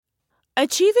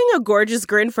Achieving a gorgeous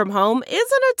grin from home isn't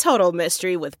a total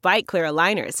mystery with Byte Clear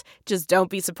aligners. Just don't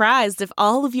be surprised if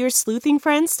all of your sleuthing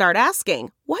friends start asking,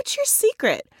 "What's your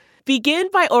secret?" Begin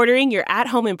by ordering your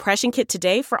at-home impression kit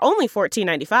today for only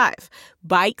 $14.95.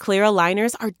 Byte Clear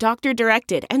aligners are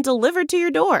doctor-directed and delivered to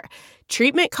your door.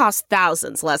 Treatment costs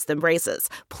thousands less than braces.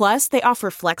 Plus, they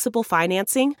offer flexible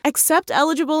financing, accept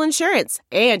eligible insurance,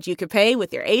 and you can pay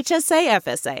with your HSA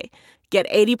FSA. Get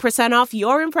 80% off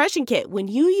your impression kit when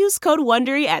you use code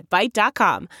WONDERY at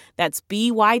Byte.com. That's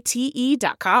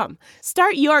BYTE.com.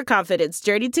 Start your confidence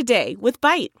journey today with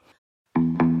Byte.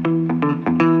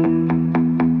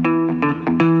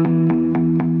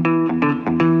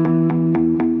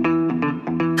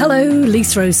 Hello,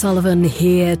 Lisa O'Sullivan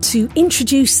here to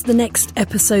introduce the next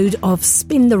episode of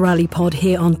Spin the Rally Pod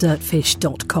here on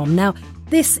dirtfish.com. Now,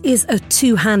 this is a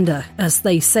two-hander, as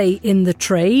they say in the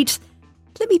trade.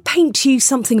 Let me paint you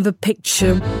something of a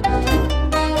picture.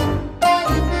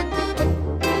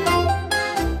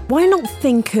 Why not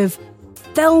think of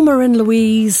Thelma and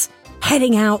Louise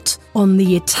heading out on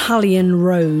the Italian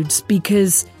roads?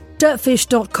 Because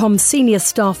dirtfish.com senior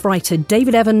staff writer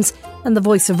David Evans and the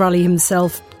voice of rally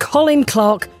himself, Colin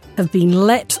Clark, have been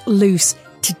let loose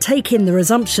to take in the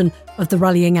resumption of the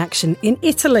rallying action in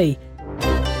Italy.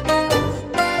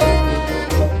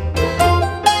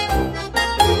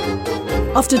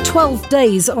 After 12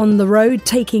 days on the road,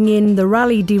 taking in the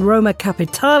Rally di Roma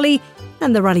Capitale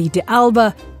and the Rally di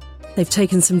Alba, they've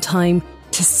taken some time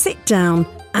to sit down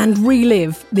and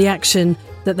relive the action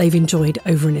that they've enjoyed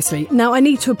over in Italy. Now, I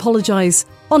need to apologise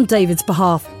on David's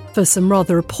behalf for some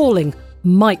rather appalling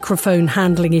microphone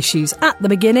handling issues at the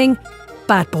beginning.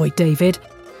 Bad boy, David.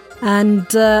 And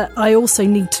I also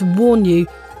need to warn you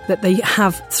that they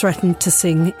have threatened to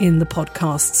sing in the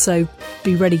podcast, so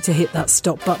be ready to hit that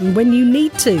stop button when you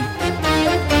need to.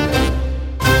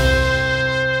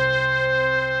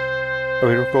 Are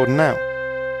we recording now?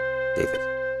 David.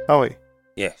 Are we?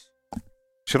 Yes.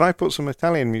 Should I put some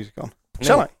Italian music on? No.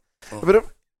 Shall I? Oh. But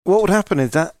what would happen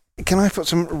is that, can I put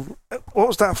some, what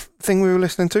was that thing we were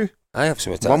listening to? I have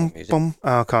some Italian music. Oh,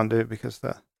 I can't do it because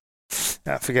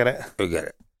forget it. Forget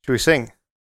it. Should we sing?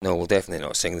 No, we'll definitely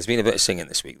not sing. There's been a bit of singing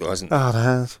this week, though, hasn't there? Oh, there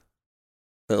has.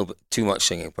 A little bit too much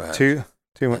singing, perhaps. Too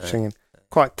much singing.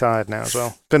 Quite tired now as well.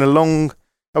 It's been a long...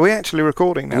 Are we actually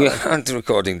recording now? We aren't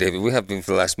recording, David. We have been for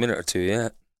the last minute or two, yeah.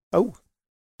 Oh.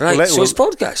 Right, Well, so it's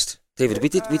podcast. David, we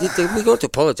got to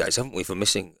apologise, haven't we, for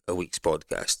missing a week's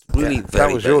podcast? Really, yeah, very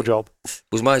that was your job. It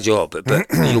was my job, but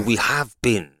we have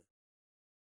been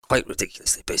quite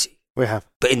ridiculously busy. We have.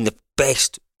 But in the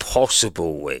best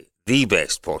possible way. The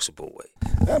best possible way.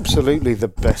 Absolutely the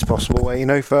best possible way,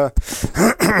 for...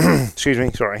 Excuse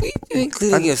me, sorry. What are you doing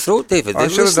clearing your throat, David? I The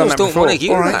should have done listeners that don't before. want to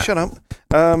hear All right, that. shut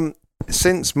up.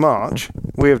 Since March,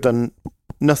 we have done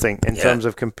nothing in terms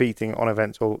of competing on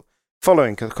events or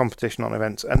following competition on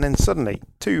events, and then suddenly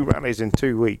 2 rallies in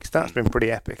 2 weeks. That's been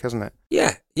pretty epic, hasn't it?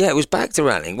 Yeah, it was back to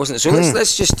rallying, wasn't it? So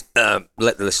let's just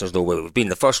let the listeners know where we've been.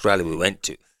 The first rally we went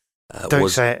to Don't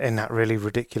was... say it in that really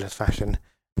ridiculous fashion.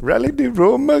 Rally di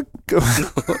Roma Go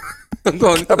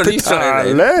on,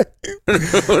 Capitale.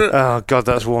 Oh, God,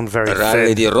 that's one very Rally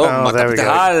thin. di Roma there we go.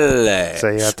 Capitale. So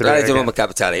you have to do Rally it di Roma again.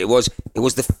 Capitale. It was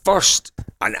the first,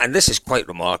 and this is quite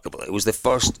remarkable, it was the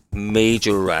first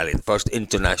major rally, the first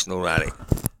international rally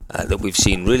that we've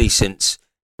seen really since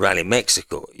Rally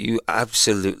Mexico. You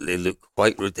absolutely look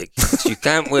quite ridiculous. You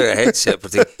can't wear a headset.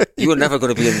 You were never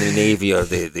going to be in the Navy or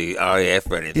the RAF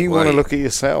or anything. You want to look at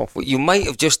yourself. Well, you might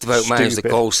have just about managed the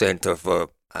Stupid. call centre for,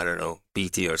 I don't know,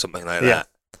 BT or something like that.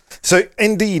 So,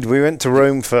 indeed, we went to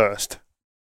Rome first.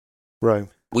 Rome.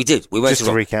 We did. We went Just to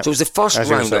to Rome. recap, So it was the first as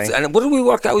you were round of... saying. And what did we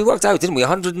work out? We worked out, didn't we?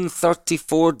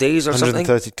 134 days or something?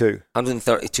 132.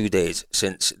 132 days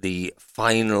since the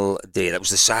final day. That was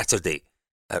the Saturday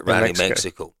at Rally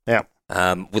Mexico. Yeah.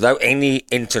 Without any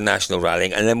international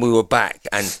rallying, and then we were back,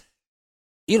 and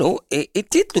it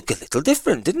did look a little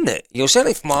different, didn't it?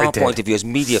 Certainly from our point of view as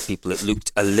media people, it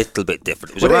looked a little bit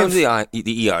different. It was around the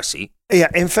ERC. Yeah,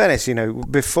 in fairness,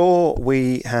 before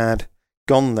we had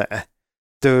gone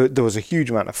there was a huge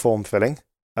amount of form filling,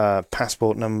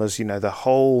 passport numbers, the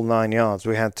whole 9 yards.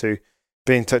 We had to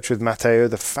be in touch with Matteo,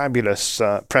 the fabulous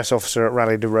press officer at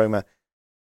Rally di Roma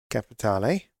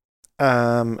Capitale.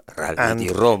 Rally di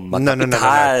Roma No.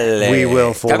 Capitale. We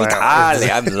will fall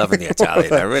Capitale. I'm loving the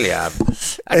Italian. I really am.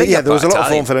 There was a lot of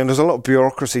form filling. There was a lot of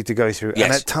bureaucracy to go through, Yes.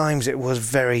 and at times it was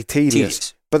very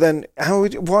tedious. But then,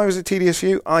 why was it tedious for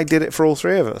you? I did it for all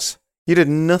 3 of us. You did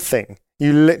nothing.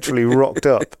 You literally rocked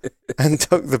up and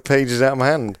took the pages out of my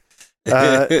hand.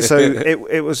 So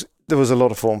there was a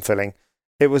lot of form filling.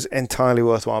 It was entirely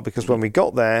worthwhile because when we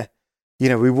got there,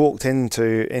 we walked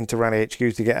into Rally HQ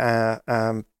to get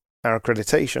our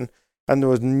accreditation, and there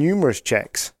was numerous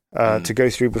checks to go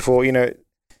through before. It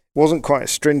wasn't quite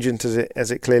as stringent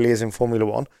as it clearly is in Formula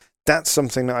One. That's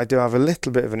something that I do have a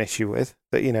little bit of an issue with.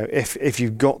 That if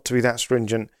you've got to be that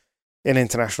stringent in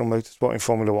international motorsport in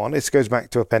Formula One, it goes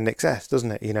back to Appendix S,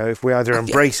 doesn't it? If we either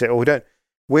embrace it or we don't.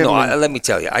 Let me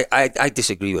tell you, I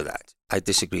disagree with that.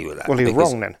 Well, you're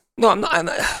wrong then. No, I'm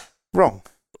not. Wrong.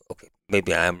 Okay,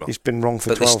 maybe I am wrong. He's been wrong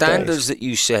for 12 days. But the standards that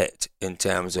you set in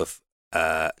terms of,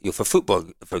 for football,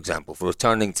 for example, for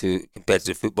returning to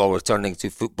competitive football, returning to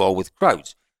football with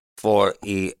crowds, for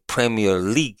a Premier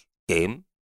League game,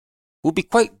 will be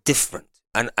quite different.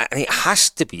 And it has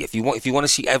to be if you want to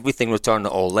see everything return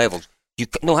at all levels.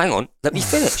 Hang on, let me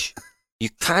finish. You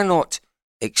cannot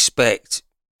expect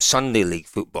Sunday League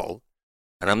football,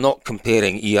 and I'm not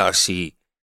comparing ERC,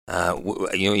 and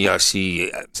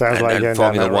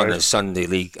Formula One as Sunday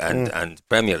League and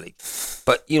Premier League,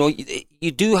 but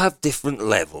you do have different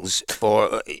levels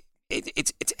for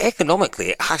it's economically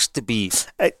it has to be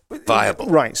viable,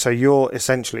 right? So you're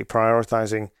essentially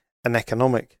prioritising an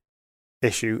economic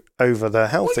issue over the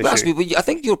health issue. But I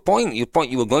think your point you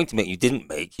were going to make, you didn't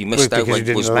make. You missed out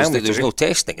when was that there's no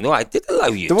testing. No, I did allow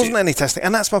you. There wasn't any testing,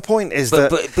 and that's my point.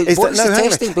 But what's the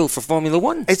testing bill for Formula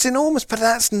One? It's enormous, but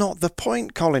that's not the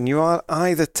point, Colin. You are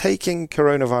either taking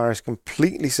coronavirus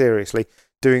completely seriously,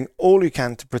 doing all you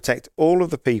can to protect all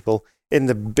of the people in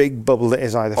the big bubble that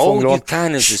is either Formula One. All you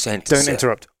can is the sentence. Don't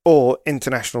interrupt. Or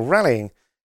international rallying.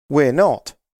 We're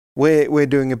not. We're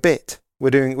doing a bit. We're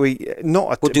doing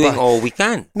all we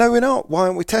can. No, we're not. Why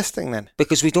aren't we testing then?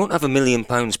 Because we don't have £1 million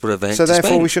per event. So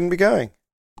therefore, we shouldn't be going.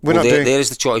 There's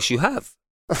the choice you have.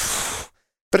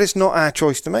 But it's not our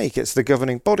choice to make. It's the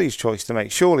governing body's choice to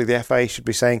make. Surely the FIA should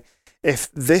be saying,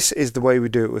 if this is the way we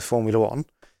do it with Formula One,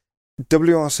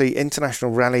 WRC,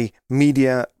 international rally,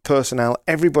 media, personnel,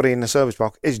 everybody in the service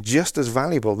park is just as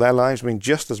valuable. Their lives mean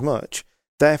just as much.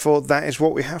 Therefore, that is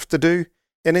what we have to do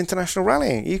in international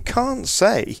rallying. You can't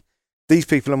say these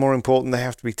people are more important, they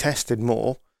have to be tested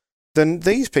more than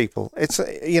these people. It's,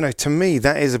 to me,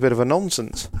 that is a bit of a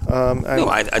nonsense. No,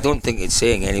 I don't think it's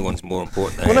saying anyone's more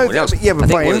important than anyone else. Yeah, but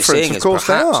by inference, of course,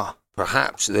 they are.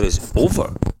 Perhaps there is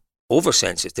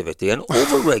over-sensitivity and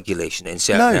over-regulation in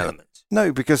certain elements.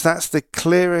 No, because that's the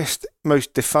clearest,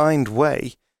 most defined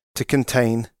way to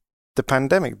contain the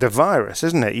pandemic, the virus,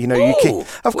 isn't it?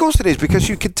 Of course it is, because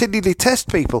you continually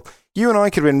test people. You and I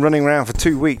could have been running around for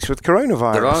 2 weeks with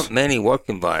coronavirus. There aren't many work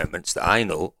environments that I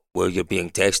know where you're being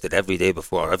tested every day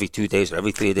before, every 2 days, or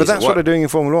every 3 days. But that's what they're doing in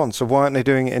Formula One. So why aren't they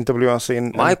doing it in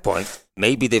WRC? My point,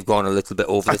 maybe they've gone a little bit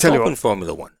over the top in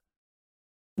Formula One.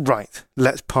 Right,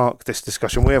 let's park this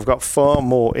discussion. We have got far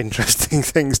more interesting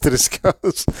things to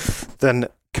discuss than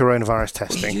coronavirus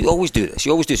testing. You always do this.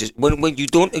 When you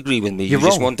don't agree with me, you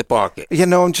just want to park it. Yeah,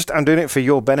 no, I'm doing it for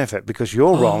your benefit because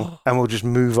you're wrong, and we'll just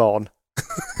move on.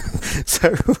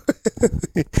 So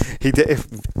he did.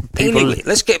 Anyway,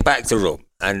 let's get back to Rome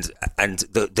and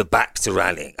the back to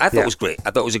rallying. I thought it was great.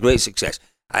 I thought it was a great success.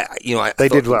 They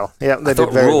did well. Yeah, they did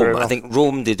very well. I think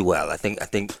Rome did well. I think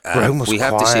Rome was we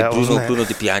have quiet, to say Bruno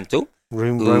Di Pianto.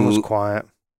 Rome was quiet.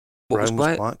 Rome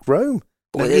was quiet. Rome.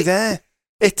 Nobody there.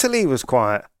 Italy was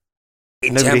quiet.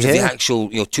 In terms of the actual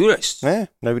tourists. Yeah,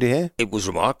 nobody here. It was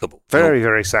remarkable. Very,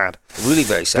 very sad. Really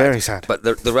very sad. Very sad. But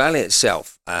the rally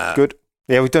itself. Good.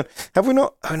 Yeah, we've done. Have we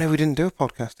not? Oh, no, we didn't do a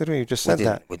podcast, did we? You just said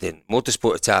that. We didn't.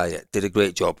 Motorsport Italia did a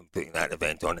great job in putting that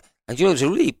event on. And, it was a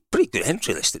really pretty good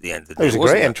entry list at the end of the day. It was a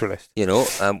great entry list. We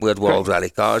had World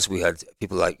Rally Cars. We had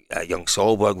people like Young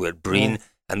Solberg. We had Breen.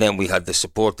 And then we had the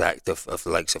support act of the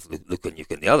likes of Luca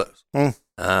Nuke and the others.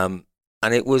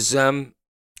 And it was...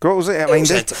 what was it?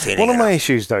 Was entertaining. One of my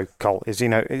issues, though, Col, is,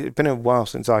 it's been a while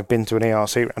since I've been to an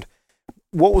ERC round.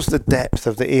 What was the depth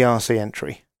of the ERC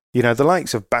entry? The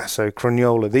likes of Basso,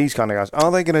 Cragnola, these kind of guys, are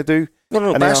they going to do?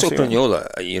 No, Basso, Cragnola,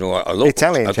 are local.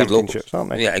 Italian championships,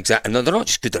 aren't they? Yeah, exactly. No, they're not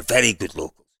just good, they're very good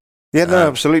locals. Yeah, no,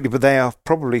 absolutely, but they are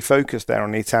probably focused there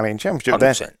on the Italian championship.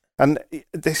 100%. And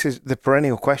this is the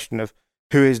perennial question of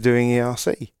who is doing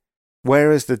ERC?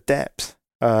 Where is the depth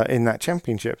in that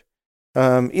championship?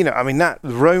 That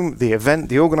Rome, the event,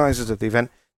 the organisers of the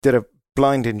event did a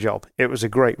blinding job. It was a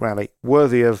great rally,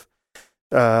 worthy of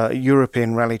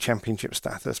European Rally Championship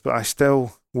status, but I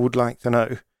still would like to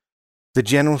know the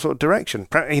general sort of direction.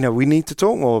 We need to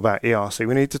talk more about ERC.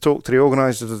 We need to talk to the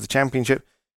organisers of the championship.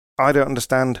 I don't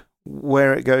understand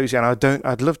where it goes, and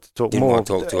I'd love to talk more. Didn't want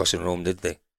to talk to us in Rome, did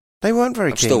they? They weren't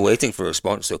very keen. I'm still waiting for a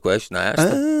response to a question I asked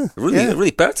them. A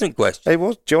really pertinent question. It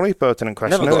was a jolly pertinent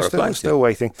question. Never got a reply. Still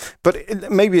waiting. But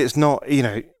maybe it's not,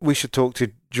 we should talk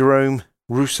to Jerome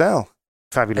Roussel.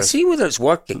 fabulous. See whether it's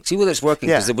working. Because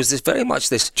Yeah. there was this very much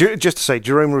this. Just to say,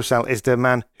 Jerome Roussel is the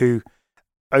man who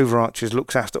overarches,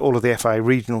 looks after all of the FIA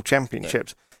regional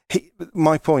championships.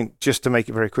 My point, just to make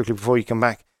it very quickly before you come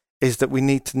back, is that we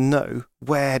need to know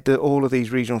where do all of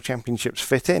these regional championships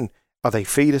fit in. Are they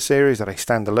feeder series? Are they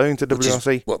standalone to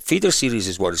WRC? Well, feeder series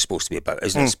is what it's supposed to be about,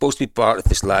 isn't it? It's supposed to be part of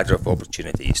this ladder of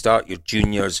opportunity. You start your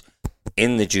juniors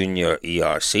in the junior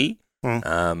ERC.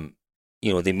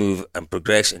 They move and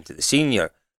progress into the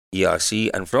senior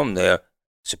ERC, and from there,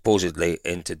 supposedly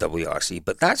into WRC.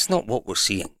 But that's not what we're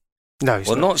seeing. No,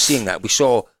 we're not seeing that.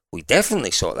 We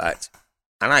definitely saw that,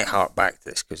 and I hark back to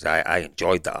this because I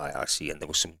enjoyed the IRC, and there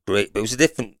was some great. It was a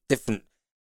different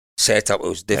setup. It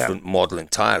was a different model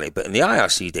entirely. But in the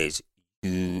IRC days,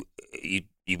 you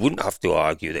wouldn't have to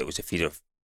argue that it was a feeder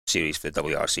series for the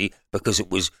WRC because it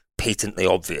was patently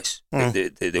obvious.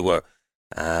 They were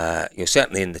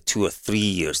certainly in the 2 or 3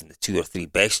 years, in the 2 or 3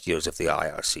 best years of the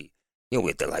IRC. We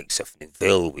had the likes of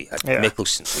Neville, we had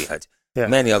Mickelson, we had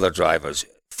many other drivers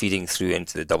feeding through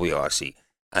into the WRC.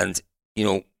 And,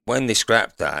 when they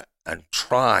scrapped that and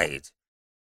tried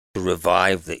to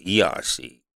revive the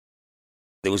ERC,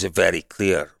 there was a very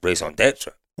clear raison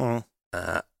d'etre.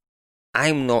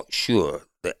 I'm not sure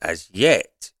that as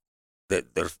yet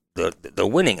that they're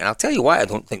winning. And I'll tell you why I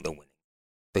don't think they're winning.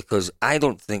 Because I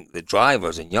don't think the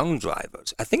drivers and young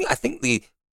drivers, I think the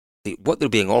what they're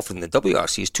being offered in the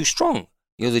WRC is too strong.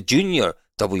 The junior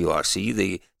WRC,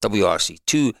 the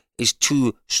WRC2 is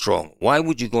too strong. Why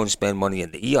would you go and spend money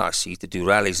in the ERC to do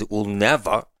rallies that will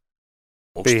never,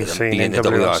 most of them, be in the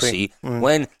WRC,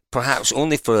 when perhaps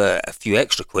only for a few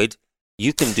extra quid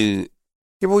you can do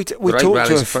we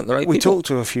rallies in front of the right people? We talked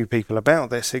to a few people about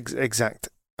this exact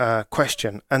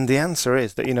question, and the answer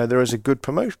is that there is a good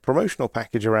promotional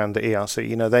package around the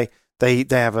ERC. They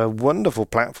have a wonderful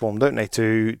platform, don't they,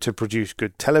 to produce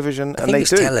good television? I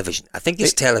think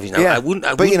it's television. I wouldn't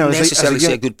necessarily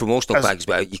say a good promotional package,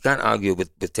 but you can't argue with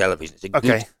television. It's a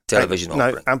good television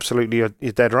offering. No, absolutely,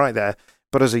 you're dead right there.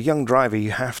 But as a young driver,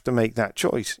 you have to make that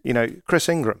choice. Chris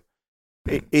Ingram,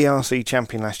 ERC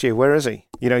champion last year, where is he?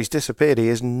 He's disappeared. He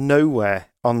is nowhere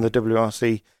on the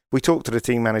WRC. We talk to the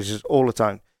team managers all the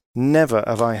time. Never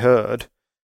have I heard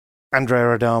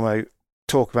Andrea Adamo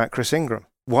talk about Chris Ingram.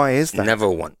 Why is that? Never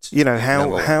once.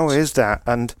 How is that?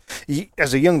 And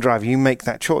as a young driver, you make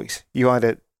that choice. You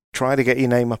either try to get your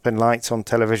name up in lights on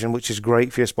television, which is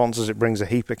great for your sponsors. It brings a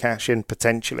heap of cash in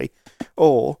potentially.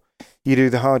 Or you do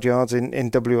the hard yards in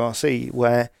WRC,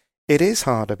 where it is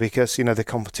harder because, the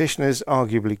competition is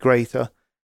arguably greater.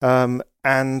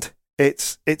 And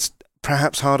it's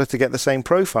perhaps harder to get the same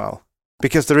profile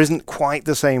because there isn't quite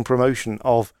the same promotion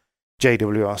of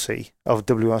JWRC, of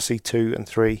WRC 2 and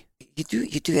 3. You do,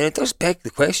 and it does beg the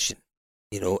question,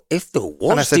 if there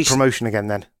was... And I said promotion again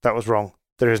then, that was wrong.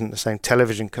 There isn't the same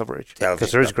television coverage,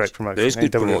 because there is great promotion. There is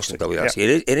good promotion in WRC.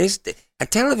 Yeah. It is,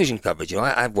 and television coverage,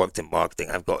 I've worked in marketing,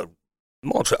 I've got a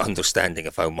moderate understanding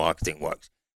of how marketing works.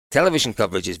 Television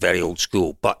coverage is very old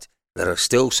school, but there are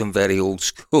still some very old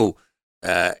school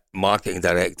marketing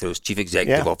directors, chief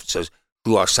executive officers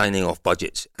who are signing off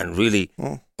budgets, and really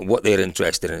what they're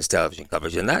interested in is television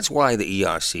coverage. And that's why the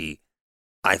ERC,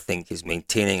 I think, is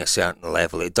maintaining a certain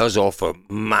level. It does offer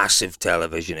massive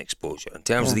television exposure in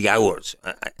terms of the hours.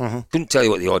 I couldn't tell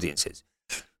you what the audience is.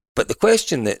 But the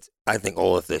question that I think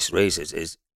all of this raises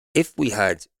is, if we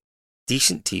had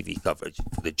decent TV coverage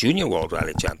for the Junior World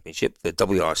Rally Championship, the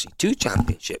WRC2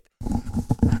 Championship,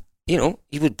 you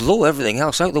would blow everything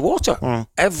else out the water.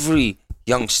 Every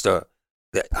youngster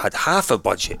that had half a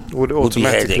budget would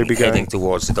automatically be heading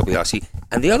towards the WRC.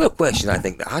 And the other question I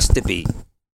think that has to be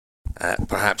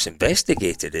perhaps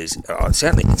investigated is, or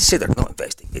certainly considered, not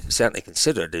investigated, certainly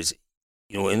considered is,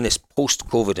 in this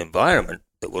post-COVID environment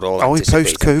that we're all anticipating. Are we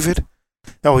post-COVID?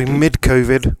 Are we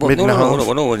mid-COVID? Well, mid and a half? No,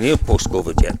 we're nowhere near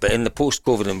post-COVID yet, but in the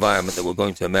post-COVID environment that we're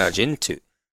going to emerge into,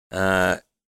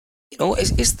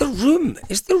 is there room?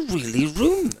 Is there really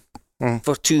room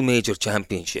for 2 major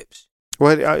championships?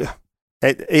 Well,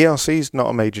 ERC is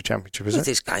not a major championship, is it? It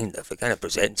is kind of. It kind of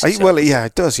presents itself. Well, yeah,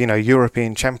 it does.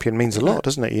 European champion means a lot,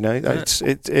 doesn't it?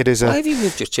 It is a... Why have you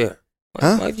moved your chair?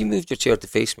 Why have you moved your chair to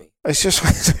face me? It's just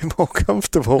a bit more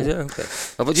comfortable. Yeah, okay.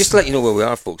 But just to let you know where we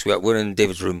are, folks, we're in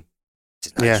David's room.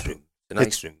 It's a nice room. It's a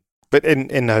nice room. But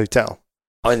in the hotel.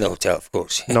 In the hotel, of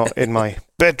course. Not in my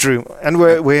bedroom. And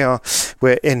we're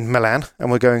in Milan, and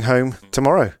we're going home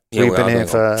tomorrow. Yeah, We've been here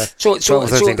for so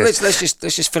let's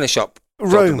just finish up.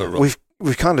 Rome.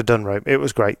 We've kind of done Rome. It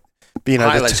was great.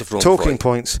 Highlights of Rome. Talking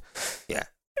points. Yeah.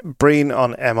 Breen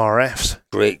on MRFs.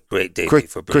 Great debut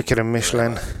for Breen. Cricket and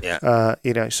Michelin.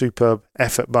 Superb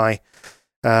effort by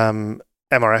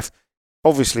MRF.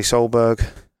 obviously Solberg,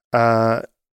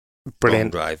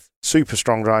 brilliant, drive. super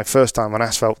strong drive, first time on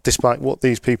asphalt, despite what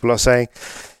these people are saying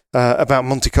about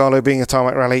Monte Carlo being a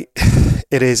tarmac rally.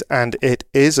 It is and it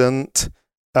isn't.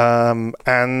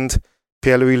 And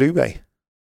Pierre-Louis Loubet,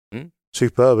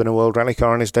 superb in a World Rally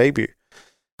car on his debut,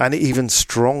 and even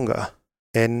stronger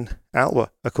in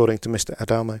Alba, according to Mr.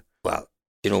 Adamo. Well,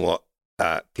 you know what?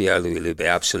 Pierre-Louis Loubet,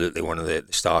 absolutely one of the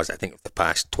stars, I think, of the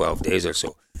past 12 days or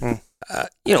so.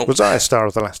 Was I a star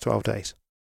of the last 12 days?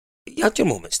 You had your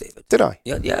moments, David. Did I?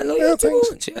 Yeah, you had your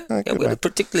moments, yeah. We had a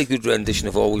particularly good rendition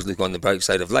of Always Look on the Bright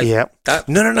Side of Life. Yeah.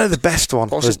 No, the best one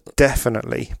was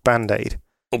definitely Band-Aid.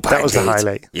 Oh, that was the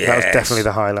highlight. Yes. That was definitely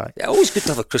the highlight. Yeah, always good to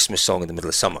have a Christmas song in the middle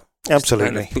of summer.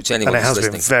 Absolutely. And it has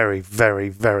been very, very,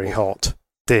 very hot.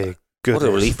 Dear goodness. What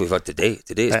a relief we've had today.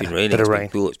 Today it's been raining, it's been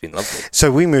cool, it's been lovely.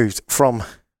 So we moved from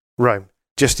Rome.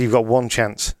 You've got one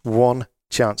chance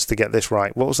to get this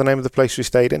right. What was the name of the place we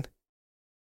stayed in?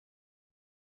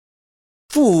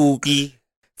 Fiuggi.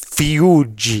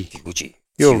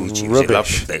 You're rubbish. It was a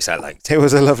lovely place, I liked. It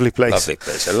was a lovely place. Lovely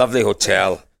place. A lovely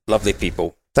hotel, lovely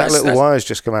people. That little wire's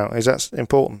just come out. Is that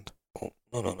important? Oh,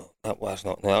 no. That wire's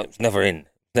not. No, it's never in.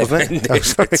 Never in. Oh,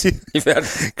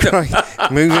 sorry.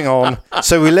 Moving on.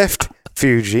 So we left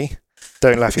Fiuggi.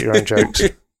 Don't laugh at your own jokes.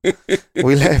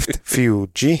 We left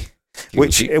Fiuggi,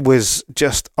 which it was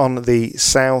just on the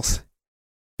southeast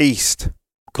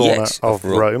corner of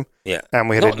Rome. Yeah. And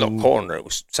we headed not corner, it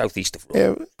was southeast of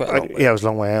Rome. Yeah, it was a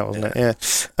long way out, wasn't it?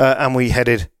 Yeah. And we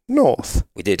headed north.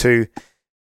 We did. To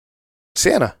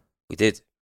Siena.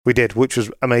 We did, which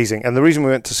was amazing. And the reason we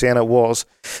went to Siena was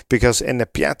because in the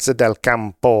Piazza del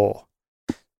Campo,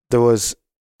 it was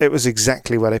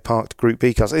exactly where they parked Group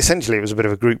B cars. Essentially, it was a bit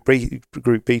of a Group B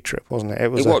trip, wasn't it?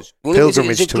 It was a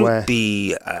pilgrimage to where... Group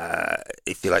B,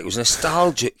 if you like, it was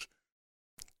nostalgic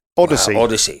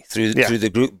Odyssey through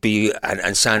the Group B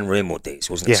and San Remo days,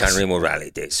 wasn't it? Yes. San Remo rally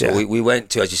days. So we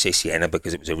went to, as you say, Siena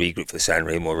because it was a regroup for the San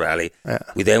Remo rally. Yeah.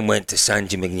 We then went to San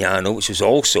Gimignano, which was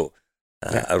also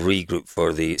a regroup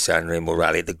for the San Remo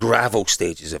rally, the gravel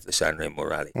stages of the San Remo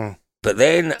rally. But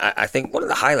then I think one of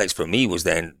the highlights for me was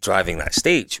then driving that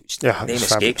stage, which the name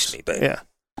escapes me. But,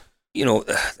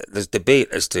 there's debate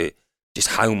as to just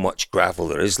how much gravel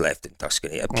there is left in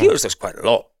Tuscany. It appears there's quite a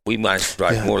lot. We managed to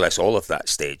drive more or less all of that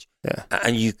stage. Yeah.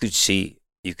 And you could see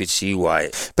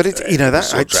why. But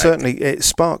it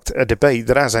sparked a debate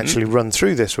that has actually run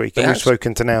through this week. And we've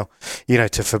spoken to now,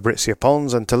 to Fabrizio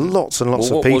Pons and to lots and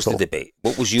lots of people. What was the debate?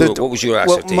 What was your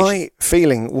assertion? Well, my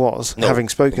feeling was, having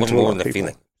spoken to a lot of people...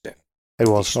 feeling. It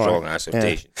was strong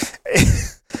assertion. Yeah.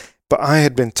 But I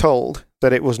had been told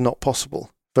that it was not possible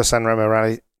for San Remo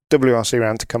Rally WRC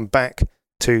round to come back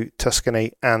to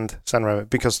Tuscany and San Remo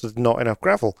because there's not enough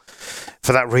gravel.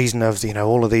 For that reason of,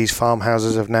 all of these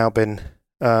farmhouses have now been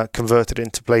converted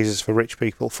into places for rich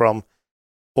people from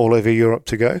all over Europe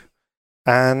to go.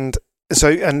 And so,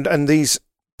 and these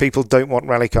people don't want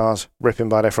rally cars ripping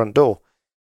by their front door.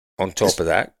 On top of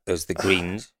that, there's the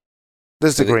Greens.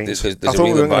 There's the Greens. There's I thought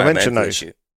we weren't going to mention those.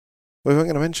 Issue. We weren't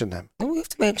going to mention them. No, we have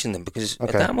to mention them because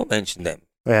Adamo mentioned them.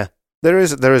 Yeah, there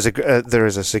is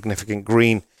a significant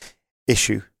green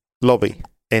issue lobby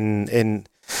in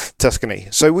Tuscany.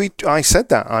 So I said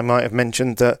that I might have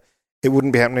mentioned that it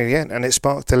wouldn't be happening again, and it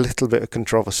sparked a little bit of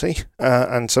controversy,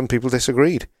 and some people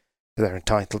disagreed. They're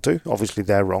entitled to. Obviously,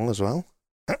 they're wrong as well,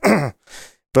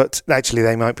 but actually,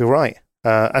 they might be right.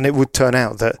 And it would turn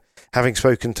out that having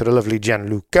spoken to the lovely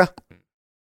Gianluca.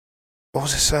 What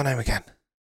was his surname again?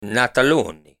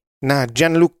 Nataloni.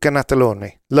 Gianluca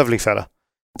Nataloni. Lovely fella.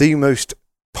 The most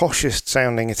poshest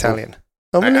sounding Italian.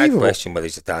 Unbelievable. I question whether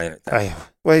he's Italian.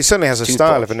 Well, he certainly has a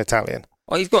style of an Italian.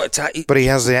 Oh, he's got but he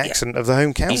has the accent of the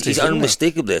home county. He's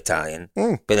unmistakably Italian,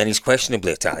 but then he's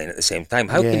questionably Italian at the same time.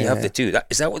 How can you have the two?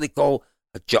 Is that what they call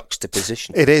a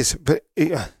juxtaposition? It is, but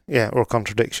or a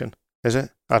contradiction. Is it?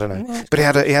 I don't know. No, but he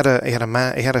had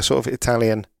a sort of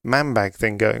Italian man bag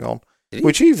thing going on.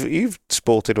 Which you've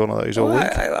sported one of those all week.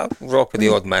 I rock with the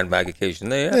odd man bag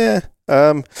occasionally, yeah.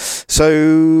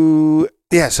 So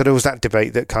there was that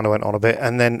debate that kind of went on a bit.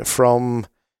 And then from,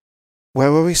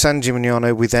 where were we? San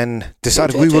Gimignano, we then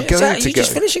decided we were going to go. You're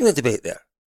just finishing the debate there?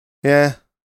 Yeah.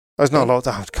 There's not a lot.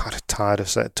 I'm kind of tired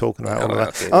of talking about all of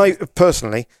that.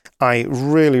 Okay. I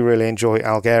really, really enjoy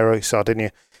Alghero,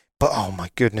 Sardinia. But, oh my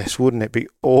goodness, wouldn't it be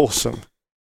awesome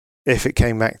if it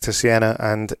came back to Siena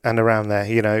and around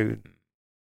there,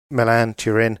 Milan,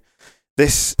 Turin.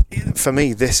 This, for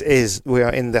me, we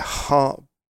are in the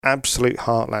absolute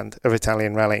heartland of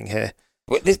Italian rallying here.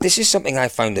 Well, this is something I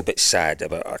found a bit sad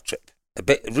about our trip. A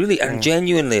bit, really, and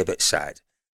genuinely a bit sad.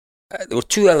 There were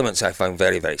two elements I found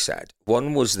very, very sad.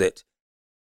 One was that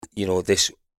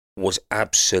this was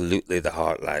absolutely the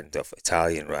heartland of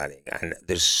Italian rallying, and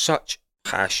there's such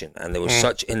passion, and there was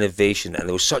such innovation, and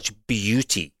there was such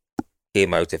beauty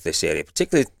came out of this area,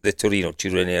 particularly the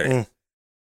Turin area.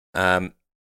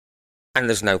 And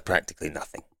there's now practically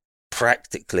nothing,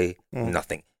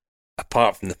 nothing,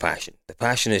 apart from the passion. The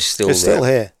passion is still It's there. still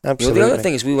here, absolutely. The other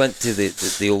thing is, we went to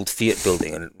the old Fiat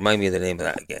building, and remind me of the name of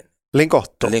that again.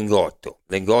 Lingotto.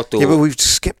 Lingotto. Yeah, but we've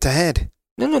skipped ahead.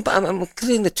 No, but I'm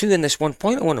including the two in this one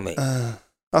point I want to make.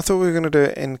 I thought we were going to do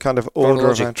it in kind of order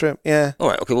of our trip. Yeah. All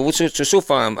right, okay. Well, so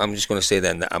far, I'm just going to say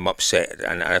then that I'm upset,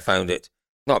 and I found it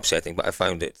not upsetting, but I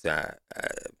found it.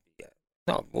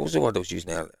 What was the word I was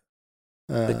using earlier?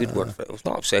 The good word for it. It was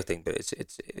not upsetting, but it's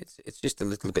just a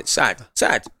little bit sad.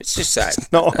 Sad. It's just sad.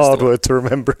 It's not a hard word to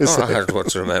remember, is Not it? a hard word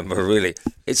to remember, really.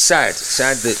 It's sad.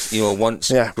 Sad that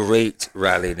once great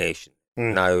rally nation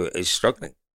now is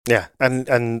struggling. Yeah,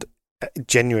 and it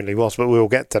genuinely was, but we'll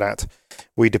get to that.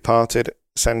 We departed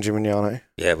San Gimignano.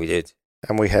 Yeah, we did.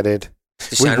 And we headed.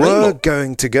 To We San were Remo.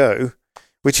 going to go,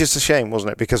 which is a shame,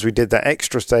 wasn't it? Because we did that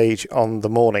extra stage on the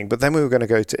morning, but then we were going to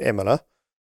go to Imola,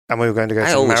 and we were going to go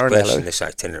I to always question Maranello. this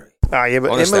itinerary. Yeah,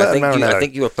 but Honestly, Imola I and Maranello.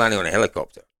 think you were planning on a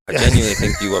helicopter. I genuinely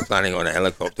think you were planning on a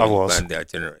helicopter I when you was. planned the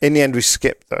itinerary. In the end, we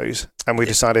skipped those, and we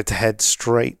decided to head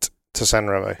straight to San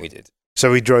Remo. We did.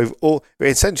 So we drove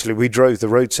we drove the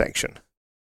road section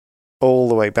all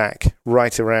the way back,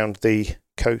 right around the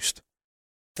coast.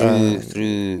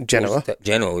 Through Genoa.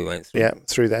 Genoa we went through. Yeah,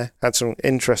 through there. Had some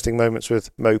interesting moments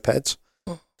with mopeds.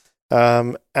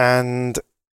 Oh. And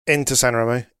into San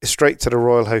Remo, straight to the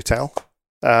Royal Hotel,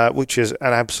 which is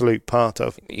an absolute part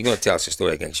of... You're going to tell us the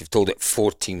story again, 'cause you've told it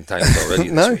 14 times already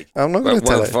this No, week. I'm not going to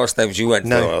One tell of the it. first times you went to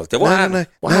the No. Royal Hotel. What happened?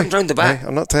 What happened round the back? No,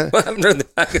 I'm not telling What happened round the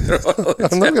back of the Royal Hotel?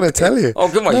 I'm not going to tell you. Oh,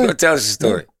 come on, No. you've got to tell us the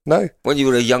story. No, When you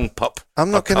were a young pup. I'm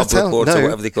not a going to cub tell. reporter, No,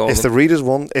 whatever they call if them. the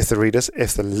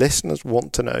listeners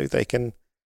want to know, they can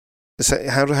say,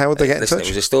 how would they get in Listen, touch?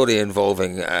 it was a story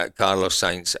involving Carlos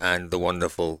Sainz and the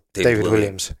wonderful David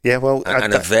Williams. Yeah, well...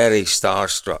 And a very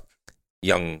starstruck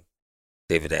young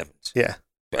David Evans. yeah,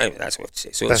 But anyway, that's what I have to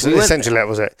say. So that's we went essentially there. that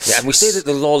was it. Yeah, and we stayed at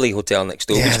the Lolly Hotel next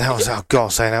door. Yeah, which- that was... Oh,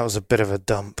 God, that was a bit of a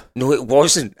dump. No, it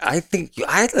wasn't. I think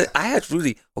I had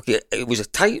really... Okay, it was a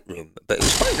tight room, but it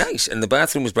was quite nice. And the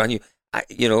bathroom was brand new. Mine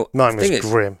the was thing is,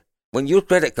 grim. when your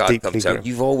credit card Deeply comes grim. out,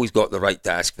 you've always got the right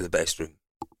to ask for the best room.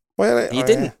 Well, You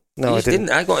didn't. No, You I just didn't.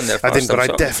 I got in there I first. didn't, but I'm I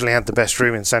sorry. definitely had the best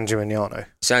room in San Gimignano,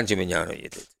 San Gimignano, you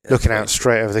did. looking out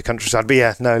straight over the countryside. But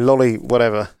yeah, no, Lolly,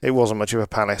 whatever. It wasn't much of a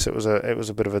palace. It was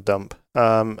a bit of a dump.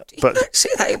 But Say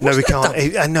that. It no, we wasn't a can't.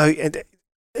 dump. I know.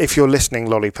 If you're listening,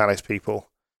 Lolly Palace people,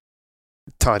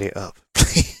 tidy it up,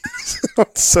 please.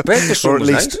 So- Breakfast or room at was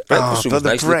least, nice. Breakfast room but was the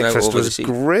nice, looking out breakfast over the was sea.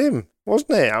 grim,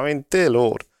 wasn't it? I mean, dear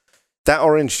Lord, that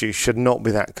orange juice should not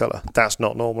be that colour. That's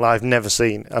not normal. I've never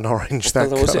seen an orange that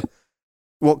colour was colour. it?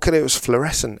 What could it was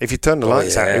fluorescent? If you turned the Oh,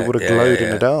 lights out, yeah, it would have yeah, glowed in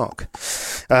yeah. the dark. It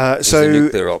was the So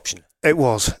nuclear option. it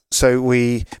was. So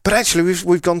but actually,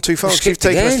 we've gone too far. We You've skipped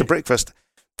taken us again. to breakfast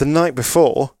the night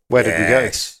before. Where did we go?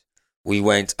 Yes. We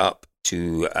went up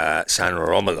to San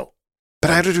Romolo.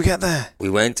 But how did we get there? We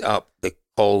went up the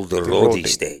Calderodi Rodi.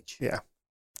 stage. Yeah.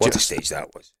 What Just- a stage that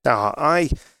was.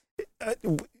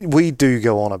 We do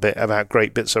go on a bit about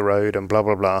great bits of road and blah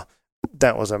blah blah.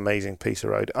 That was an amazing piece of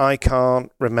road. I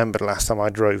can't remember the last time I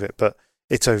drove it, but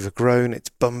it's overgrown, it's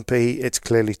bumpy, it's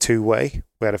clearly two-way.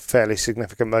 We had a fairly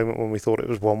significant moment when we thought it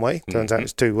was one-way. Turns out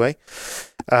it's two-way.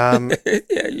 Yeah,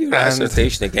 your and-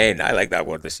 assertion again. I like that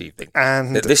word this evening.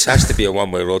 And This has to be a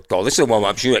one-way road call. This is a one.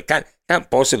 I'm sure it can't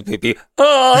possibly be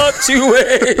 2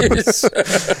 ways.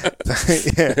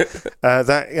 yeah,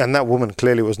 that woman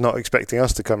clearly was not expecting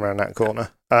us to come around that corner.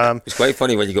 It's quite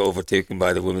funny when you got overtaken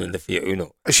by the woman in the Fiat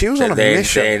Uno. She was on a then,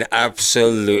 mission. Then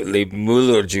absolutely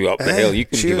mullered you up the hill. You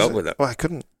couldn't She give was- up with it. Well, I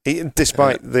couldn't.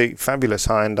 Despite the fabulous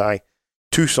Hyundai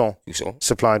Tucson You saw?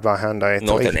 supplied by Hyundai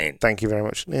Not Italy. an N. Thank you very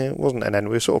much. Yeah, it wasn't an N.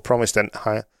 We were sort of promised an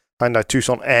Hyundai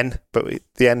Tucson N, but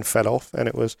the N fell off, and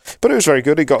it was very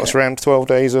good. It got us around 12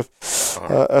 days of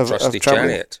Trusty travelling.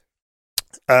 chariot.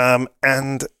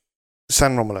 And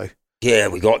San Romolo, Yeah,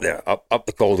 we got there up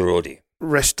the Calderodi.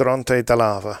 Ristorante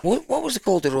dell'Ava. What was the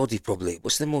Calderodi? Probably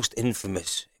what's the most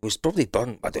infamous? It was probably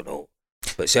Burns. I don't know,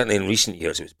 but certainly in recent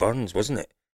years it was Burns, wasn't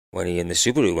it? When he in the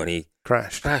Subaru when he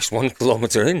Crashed. crashed 1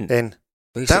 kilometre in. In.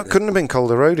 basically. That couldn't have been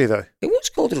Calderodi, though. It was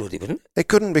Calderodi, wasn't it? It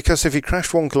couldn't, because if he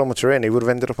crashed 1 kilometre in, he would have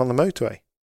ended up on the motorway.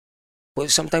 Well,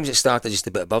 sometimes it started just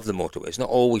a bit above the motorway. It's not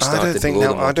always I started don't think below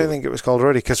the motorway. I don't think it was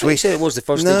Calderodi, because You said it was the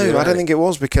first No, stage of the I don't rally. think it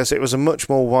was, because it was a much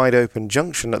more wide open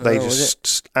junction that they Oh, was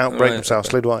just outbrake Right, themselves,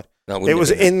 okay. slid wide. No, It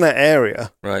was in that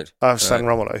area right. of San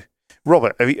Romolo.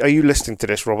 Robert, are you listening to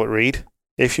this, Robert Reed?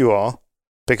 if you are,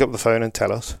 pick up the phone and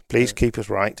tell us. Please keep us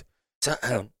right. Is that,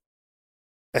 hang on,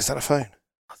 Is that a phone?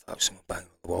 I thought it was someone banging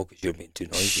on the wall because you're being too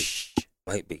noisy.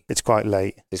 Might be. It's quite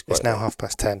late. It's now late.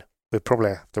 10:30. We probably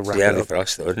have to wrap It's it early up. for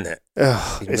us, though, isn't it?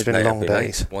 Ugh, it's been long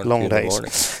days. Long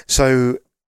days. So,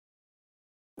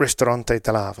 Ristorante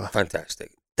dell'Ava.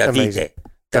 Fantastic. Amazing.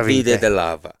 Davide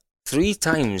Dell'Ava. 3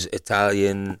 times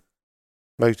Italian.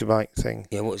 Motorbike thing.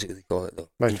 Yeah, what is it they call it, though?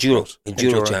 Motocross.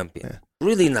 Enduro champion. Yeah.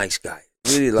 Really nice guy.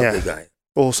 Really lovely guy.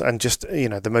 Also, and just,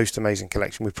 the most amazing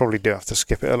collection. We probably do have to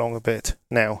skip it along a bit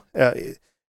now.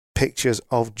 Pictures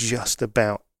of just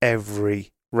about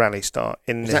every rally star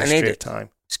in the history of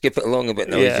time. Skip it along a bit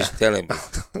now. Yeah. You're just telling me.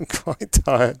 I'm quite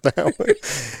tired now.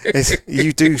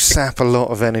 You do sap a lot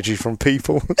of energy from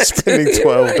people. Spending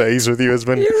 12 days with you has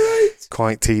been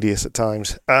quite tedious at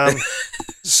times.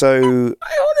 So,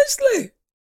 Honestly,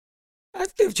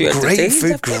 I'd give you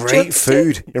great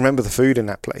food. You remember the food in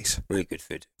that place? Really good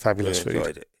food. Fabulous really food.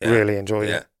 Enjoyed it. Yeah. Really enjoyed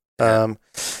it.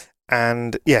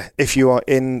 And if you are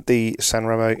in the San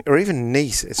Remo or even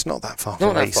Nice, it's not that far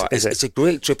from Nice, is it? It's a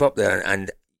great trip up there,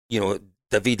 and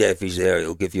David, if he's there,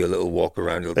 he'll give you a little walk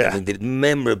around. I mean, the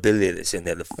memorabilia that's in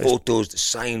there, the photos, the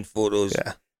signed photos.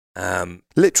 Yeah.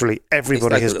 Literally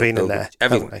everybody has been in there.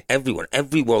 Everyone,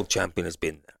 every world champion has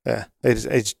been there. Yeah,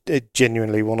 it's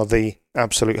genuinely one of the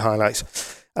absolute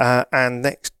highlights. And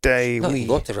next day we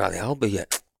got to Rally Alba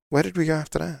yet. Where did we go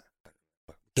after that?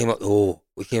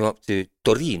 We came up to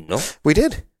Torino. We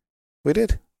did.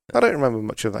 I don't remember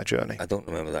much of that journey. I don't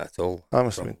remember that at all. I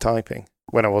must have been typing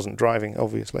when I wasn't driving,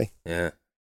 obviously. Yeah.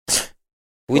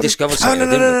 We discovered something.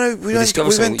 No. We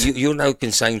discovered something. You're now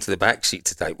consigned to the back seat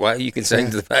to type. Why are you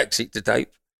consigned to the back seat to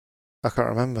type? I can't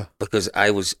remember. Because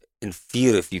I was in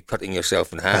fear of you cutting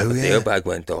yourself in half if the airbag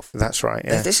went off. That's right,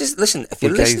 yeah. Listen, if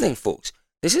you're listening, folks,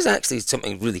 this is actually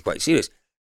something really quite serious.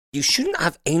 You shouldn't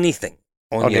have anything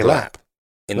on your lap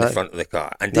in the front of the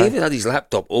car. And David had his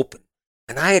laptop open,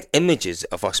 and I had images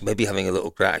of us maybe having a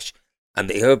little crash and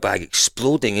the airbag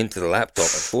exploding into the laptop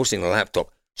and forcing the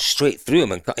laptop straight through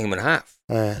him and cutting him in half.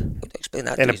 Explain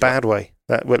that in a bad way.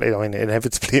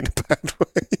 Inevitably in a bad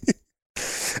way.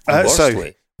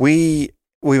 Way.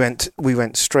 We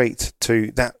went straight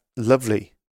to that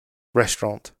lovely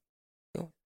restaurant.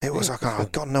 It was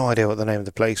I've got no idea what the name of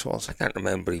the place was. I can't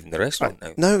remember even the restaurant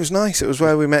now. No, it was nice. It was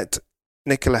where we met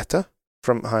Nicoletta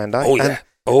from Hyundai. Oh, yeah.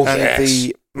 And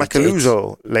the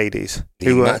Macaluso ladies.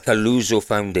 Macaluso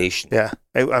Foundation. Yeah.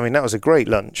 That was a great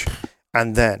lunch.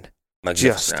 And then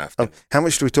how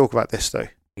much do we talk about this, though?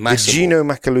 Massimo. The Gino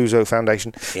Macaluso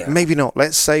Foundation. Yeah. Maybe not.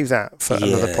 Let's save that for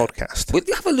another podcast. But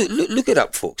have a look it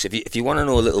up, folks. If you want to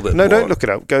know a little bit more. No, don't look it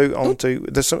up. Go on to...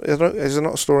 Is there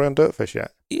not a story on Dirtfish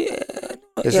yet? Yeah.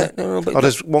 Is there? No,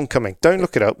 there's one coming. Don't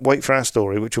look it up. Wait for our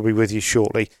story, which will be with you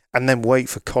shortly. And then wait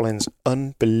for Colin's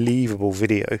unbelievable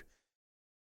video.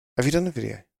 Have you done a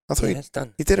video? I thought it's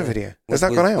done. You did a video. Has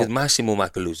that gone out? With Massimo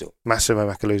Macaluso.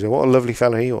 What a lovely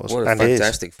fella he was. What a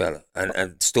fantastic fella.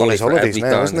 And stories on his holidays for every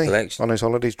now, car isn't in the he? collection. On his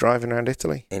holidays driving around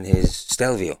Italy. In his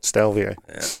Stelvio.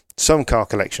 Yeah. Some car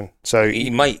collection. So he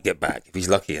might get back if he's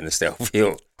lucky in the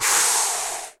Stelvio.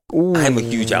 Ooh. I'm a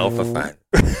huge Alfa fan.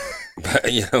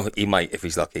 But, he might, if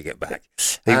he's lucky, get back.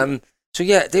 So,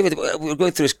 David, we're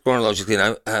going through this chronologically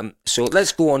now. So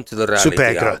let's go on to the Rally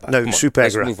Superga. No,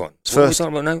 Superga. Let's move on. So what are we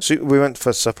talking about now? We went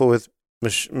for supper with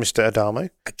Mr. Adamo.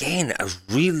 Again, a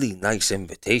really nice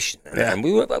invitation. And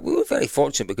we were very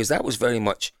fortunate because that was very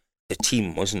much the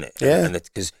team, wasn't it? Yeah.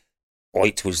 Because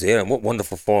Oit was there, and what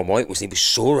wonderful form Oit was. He was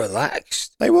so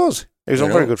relaxed. He was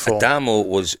on very good form. Adamo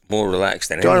was more relaxed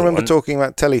than anyone. I remember talking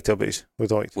about Teletubbies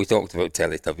with Oit? We talked about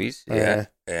Teletubbies, yeah.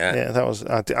 Yeah, that was,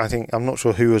 I think, I'm not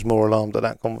sure who was more alarmed at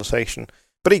that conversation,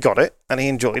 but he got it, and he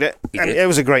enjoyed it, it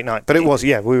was a great night, but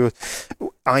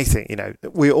I think,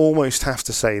 we almost have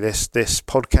to say this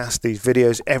podcast, these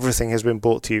videos, everything has been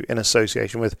brought to you in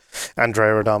association with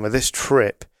Andrea Adamo. This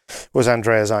trip was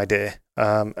Andrea's idea,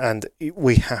 and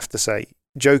we have to say,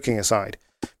 joking aside,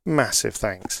 massive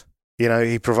thanks.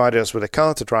 He provided us with a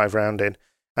car to drive around in,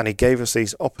 and he gave us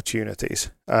these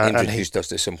opportunities. Introduced us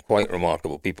to some quite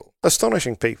remarkable people.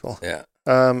 Astonishing people. Yeah.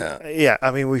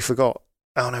 We forgot.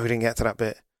 Oh, no, we didn't get to that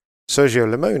bit. Sergio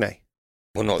Limone.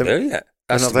 We're not there yet.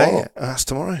 That's tomorrow. There yet. That's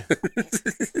tomorrow.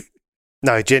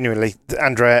 No, genuinely,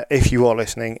 Andrea, if you are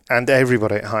listening, and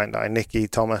everybody at Hyundai, Nikki,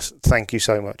 Thomas, thank you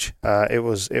so much. It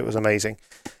was amazing.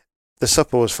 The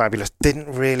supper was fabulous.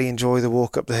 Didn't really enjoy the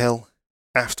walk up the hill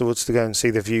afterwards to go and see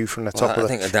the view from the top of the...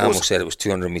 I think Adamo said it was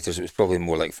 200 metres. It was probably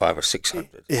more like 500 or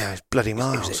 600. Yeah, it's bloody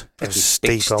miles. It was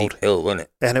steep hill, wasn't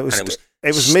it? And it was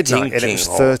midnight and it was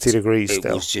 30 degrees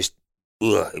still. It was just...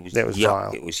 It was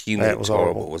vile. It was humid. It was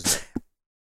horrible, wasn't it?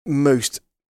 Most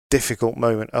difficult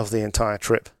moment of the entire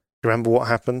trip. You remember what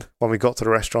happened when we got to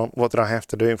the restaurant? What did I have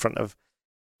to do in front of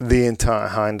the entire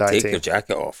Hyundai Take team? your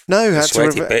jacket off. No, had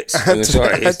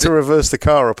to reverse the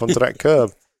car up onto that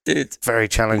curb. Did. Very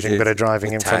challenging bit of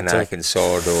driving in front of... Tanak and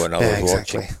Sordo and others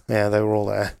exactly. watching. Yeah, they were all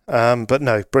there. But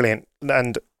no, brilliant.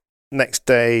 And next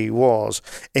day was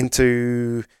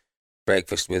into...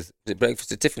 Breakfast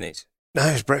at Tiffany's? No,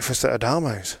 it was breakfast at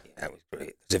Adamo's. Yeah, that was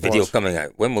great. There's a video coming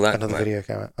out. When will that Another come video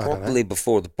came out. I don't know. Probably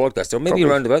before the podcast, or maybe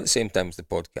around about the same time as the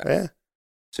podcast. Yeah.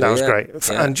 So, that was great.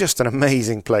 Yeah. And just an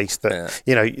amazing place that,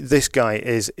 this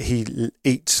guy he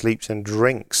eats, sleeps and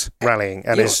drinks rallying,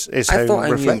 and his home I thought I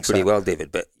knew him reflects pretty that. well,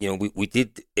 David, but, we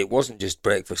did, it wasn't just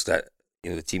breakfast at,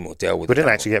 the team hotel. We didn't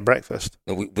actually get breakfast.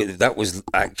 No, that was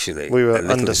actually... We were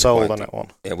undersold on that one.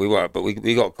 Yeah, we were, but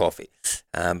we got coffee.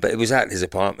 But it was at his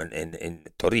apartment in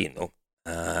Torino.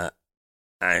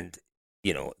 And,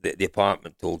 the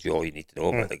apartment told you all you need to know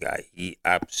about the guy. He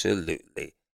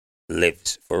absolutely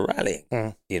lives for rallying.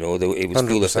 It was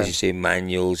full of, as you say,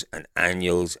 manuals and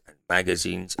annuals and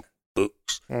magazines and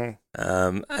books.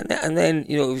 And then,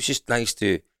 it was just nice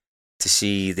to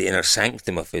see the inner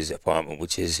sanctum of his apartment,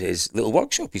 which is his little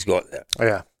workshop he's got there. Oh,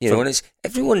 yeah. And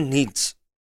everyone needs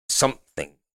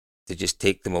something to just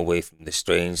take them away from the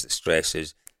strains, the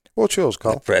stresses. What's yours,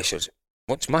 Carl? The pressures.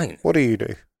 What's mine? What do you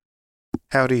do?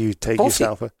 How do you take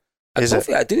yourself?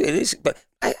 Coffee, I do. It is, but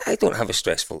I don't have a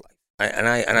stressful life.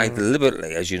 I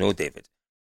deliberately, as you know, David,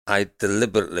 I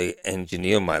deliberately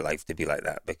engineer my life to be like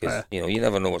that because you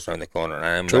never know what's around the corner.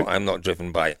 And I'm not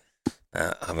driven by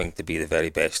having to be the very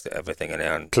best at everything and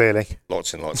earn clearly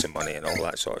lots and lots of money and all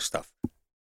that sort of stuff.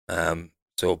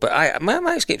 But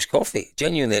my escape's coffee.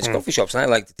 Genuinely, it's coffee shops, and I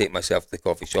like to take myself to the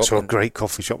coffee shop. Saw a great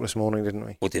coffee shop this morning, didn't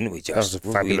we? Well, didn't we? Just that was a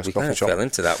fabulous we coffee kind of shop. fell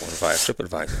into that one via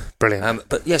TripAdvisor. Brilliant.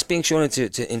 But yes, being shown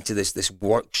into this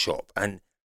workshop, and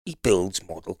he builds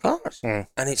model cars, and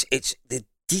it's the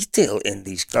detail in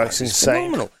these cars is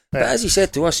phenomenal. Yeah. But as he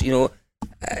said to us,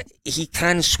 he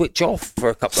can switch off for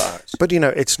a couple of hours. But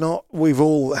it's not. We've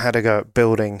all had a go at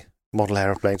building model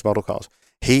aeroplanes, model cars.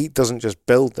 He doesn't just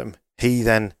build them. He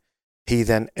then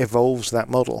evolves that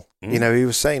model. He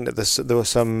was saying that there were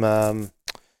some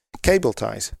cable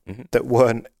ties that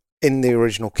weren't in the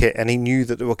original kit, and he knew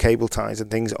that there were cable ties and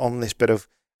things on this bit of,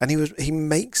 and he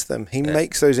makes them. He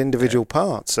makes those individual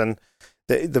parts, and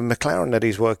the McLaren that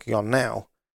he's working on now.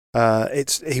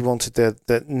 He wanted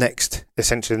the next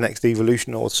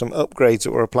evolution or some upgrades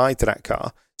that were applied to that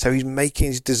car. So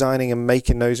he's designing and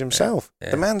making those himself.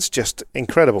 The man's just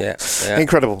incredible.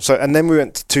 Incredible. So, and then we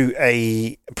went to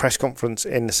a press conference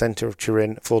in the centre of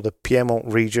Turin for the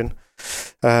Piedmont region,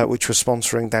 which was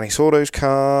sponsoring Danny Sordo's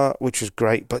car, which was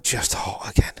great, but just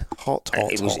hot again. Hot.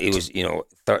 It was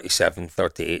 37,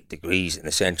 38 degrees in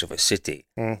the centre of a city.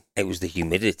 It was the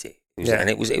humidity. And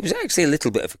it was actually a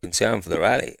little bit of a concern for the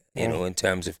rally, in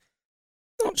terms of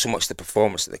not so much the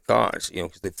performance of the cars,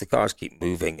 because if the cars keep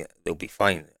moving, they'll be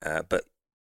fine. But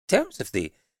in terms of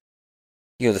the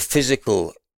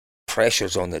physical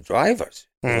pressures on the drivers,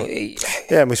 and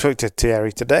we spoke to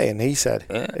Thierry today, and he said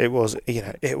it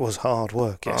was hard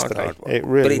work yesterday. Hard work. It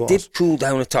really was. But it did cool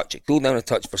down a touch. It cooled down a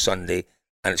touch for Sunday,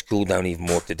 and it's cooled down even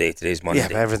more today. Today's Monday. Yeah,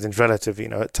 but everything's relative.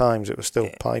 At times it was still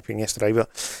piping yesterday,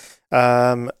 but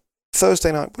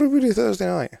Thursday night. What did we do Thursday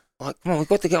night? Come on, we've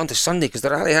got to get on to Sunday because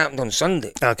the rally happened on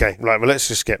Sunday. Okay, right. Well, let's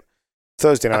just skip.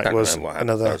 Thursday night was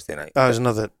another. Thursday night. Oh, it was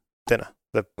another dinner.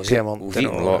 The Piedmont dinner.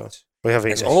 Eaten lots. We have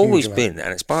eaten. It's always been,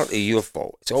 and it's partly your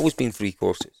fault. It's always been 3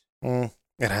 courses. It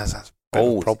has. That's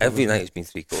always. Problem, every night it's been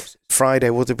 3 courses. Friday.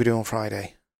 What did we do on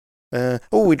Friday? We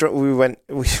went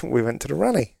to the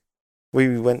rally.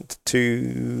 We went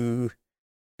to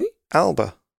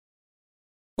Alba.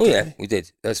 Oh yeah, we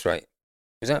did. That's right.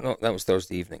 Was that not? That was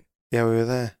Thursday evening. Yeah, we were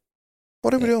there. What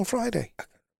did we do on Friday?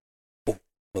 Oh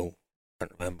no, I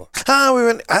can't remember.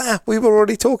 We were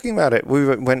already talking about it.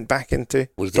 We went back into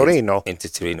Torino.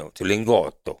 Into Torino, to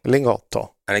Lingotto.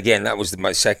 And again, that was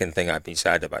my second thing I've been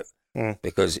sad about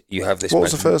because you have this. What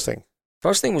was the first thing?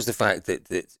 First thing was the fact that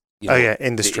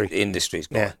industry. The industry's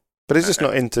gone. Yeah, but it's just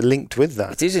not interlinked with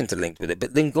that. It is interlinked with it,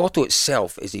 but Lingotto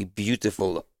itself is a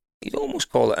beautiful. You'd almost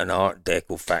call it an Art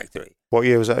Deco factory. What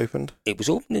year was it opened? It was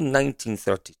opened in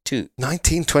 1932.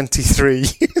 1923.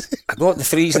 I got the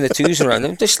 3s and the 2s around.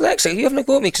 I'm dyslexic. You haven't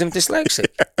got me because I'm dyslexic.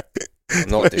 I'm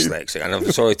not dyslexic, and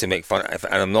I'm sorry to make fun.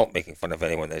 And I'm not making fun of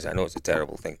anyone. I know it's a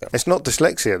terrible thing. It's not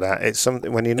dyslexia. That it's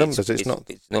something when you numbers. It's not.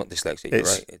 It's not dyslexia. You're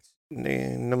right. It's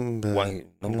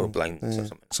number blindness or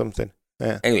something. Something.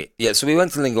 Yeah. Anyway, so we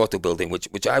went to the Lingotto building, which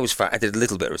I did a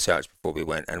little bit of research before we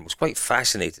went, and was quite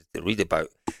fascinated to read about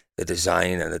the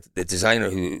design, and the designer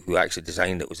who actually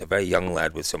designed it was a very young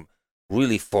lad with some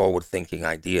really forward-thinking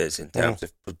ideas in terms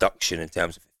of production, in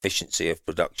terms of efficiency of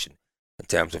production, in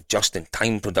terms of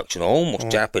just-in-time production, almost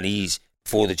Japanese,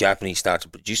 before the Japanese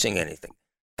started producing anything.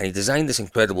 And he designed this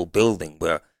incredible building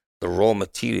where the raw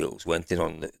materials went in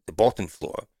on the bottom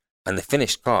floor, and the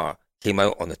finished car came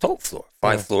out on the top floor,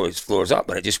 5 floors up,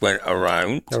 and it just went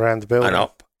around the building and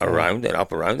up, around and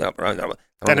up, around and up, around and up.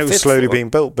 And it was slowly being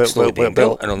built.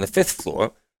 And on the 5th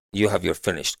floor, you have your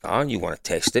finished car, and you want to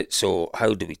test it. So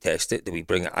how do we test it? Do we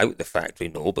bring it out the factory?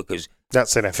 No, because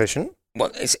that's inefficient.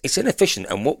 Well, it's inefficient,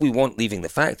 and what we want leaving the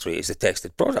factory is the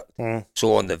tested product.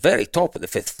 So on the very top of the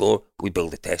 5th floor, we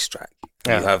build a test track.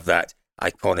 You have that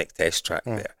iconic test track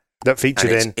there. That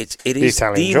featured it is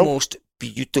the most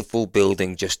beautiful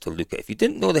building just to look at. If you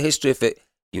didn't know the history of it,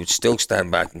 you would still stand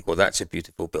back and go, that's a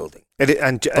beautiful building. But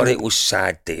it was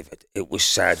sad, David. It was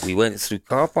sad. We went through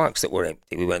car parks that were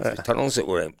empty. We went through tunnels that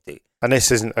were empty. And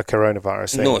this isn't a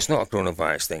coronavirus thing. No, it's not a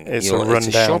coronavirus thing. It's it's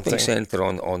a shopping centre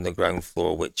on the ground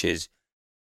floor, which is,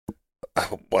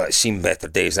 well, it's seen better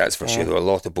days, that's for sure. There were a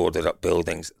lot of boarded up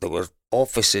buildings. There were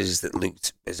offices that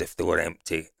looked as if they were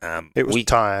empty. It was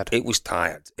tired. It was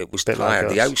tired. Like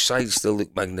the outside still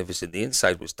looked magnificent. The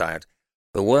inside was tired.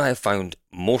 But what I found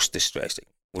most distressing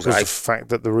was the fact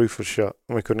that the roof was shut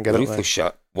and we couldn't get up there. The roof was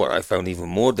shut. What I found even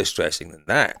more distressing than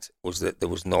that was that there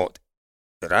was not,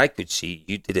 that I could see,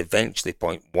 you did eventually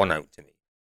point one out to me.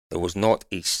 There was not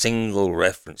a single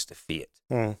reference to Fiat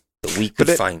that we could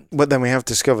find. But then we have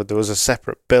discovered there was a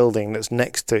separate building that's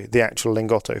next to the actual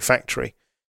Lingotto factory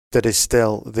that is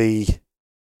still the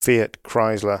Fiat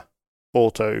Chrysler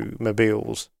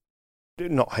Automobiles,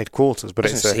 not headquarters, but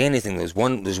it doesn't say anything. There's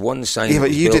one sign. Yeah,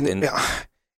 but you built didn't.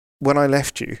 When I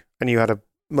left you and you had a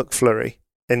McFlurry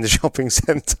in the shopping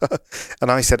centre, and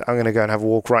I said I'm going to go and have a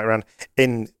walk right around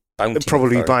in.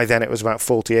 Probably by then it was about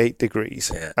 48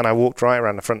 degrees, and I walked right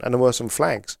around the front, and there were some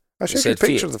flags. I showed you a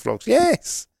picture of the flags.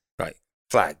 Yes, right,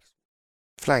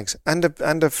 flags, and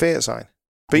a Fiat sign.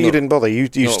 But you didn't bother. You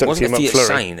stuck to your McFlurry. It wasn't a Fiat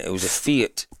sign. It was a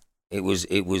Fiat. It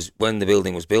was when the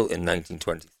building was built in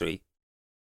 1923.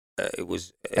 It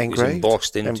was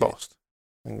embossed into embossed.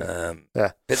 But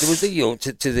there was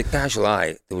to the casual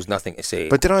eye, there was nothing to say.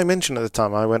 But did I mention at the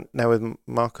time I went now with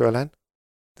Marco Alen?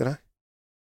 Did I?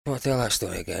 Well, tell that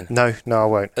story again. No, I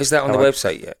won't. Is that on the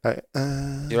website yet?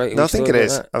 No, I think it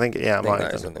is. I think it might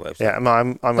is on the website. Yeah,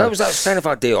 that was kind of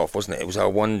our day off, wasn't it? It was our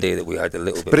one day that we had a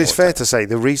little bit. But it's fair to say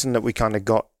the reason that we kind of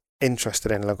got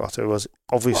interested in Lingotto was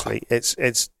obviously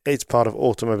it's part of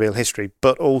automobile history,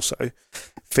 but also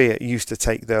Fiat used to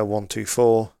take their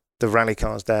 124, the rally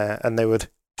cars there, and they would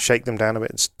shake them down a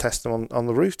bit and test them on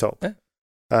the rooftop. Yeah.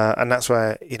 And that's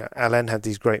where Alain had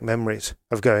these great memories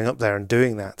of going up there and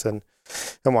doing that, and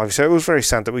so it was very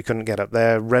sad that we couldn't get up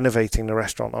there, renovating the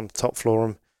restaurant on the top floor,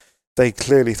 and they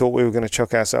clearly thought we were going to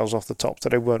chuck ourselves off the top, so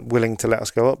they weren't willing to let us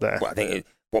go up there. Well,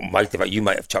 I think you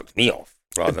might have chucked me off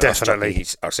rather than definitely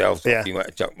ourselves. Yeah. You might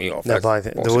have chucked me off. No,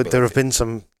 there have been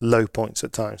some low points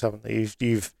at times, haven't there?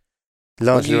 You've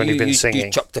largely only been singing.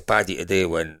 You chucked a Paddy today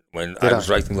when I was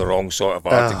writing the wrong sort of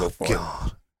article for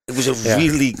God. It was a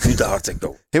really good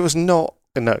article. It was not.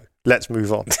 No, let's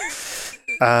move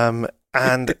on.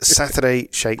 And Saturday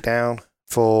shakedown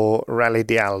for Rally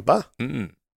d'Alba.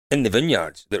 In the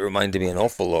vineyards that reminded me an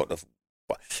awful lot of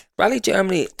Rally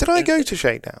Germany. Did I go to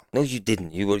shakedown? No, you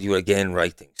didn't. You were again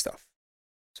writing stuff.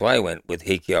 So I went with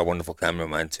Heikki, our wonderful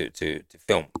cameraman, to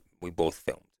film. We both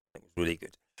filmed. It was really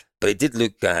good. But it did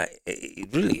look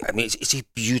really. I mean, it's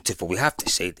beautiful. We have to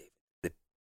say, David, the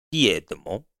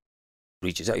Piedmont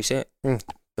region. Is that how you say it?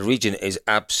 The region is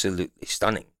absolutely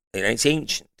stunning, and it's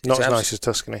ancient. Not as nice as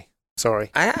Tuscany.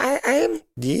 Sorry. I'm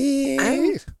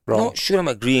not sure I'm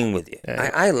agreeing with you.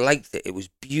 Yeah. I liked it. It was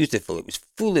beautiful. It was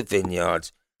full of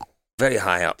vineyards, very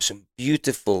high up, some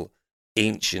beautiful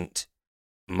ancient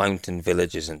mountain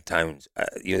villages and towns.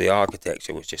 The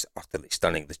architecture was just utterly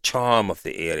stunning. The charm of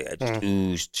the area just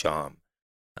oozed charm.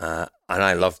 And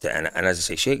I loved it. And as I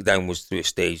say, Shakedown was through a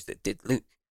stage that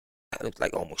looked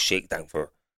like almost Shakedown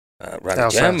for Rally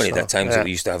Germany that time that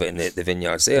we used to have it in the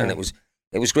vineyards there. And it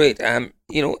was great. A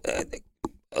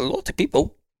lot of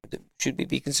people, should we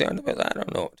be concerned about that or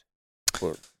not?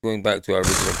 We're going back to our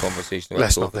original conversation.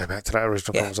 Let's not go back to that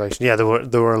original conversation. Yeah, there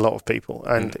were a lot of people,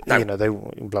 and they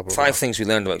blah blah. Five things we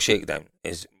learned about Shakedown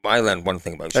is I learned one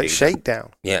thing about Shakedown.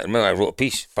 Shakedown. Yeah, remember I wrote a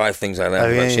piece. 5 things I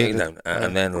learned about Shakedown,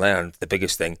 and then learned the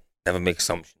biggest thing: never make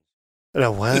assumptions.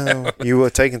 Oh wow! You were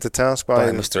taken to task by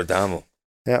Mr. Adamo.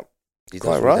 Yeah,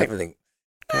 quite right. Everything.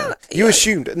 You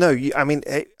assumed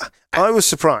I was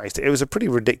surprised. It was a pretty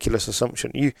ridiculous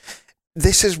assumption.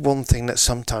 This is one thing that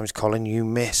sometimes, Colin, you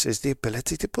miss, is the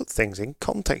ability to put things in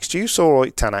context. You saw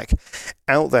Oyt Tanak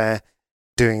out there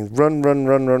doing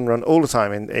run all the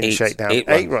time in shakedown.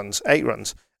 8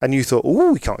 runs. And you thought,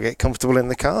 we can't get comfortable in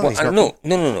the car. Well,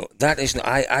 no. That is not.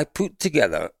 I put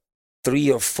together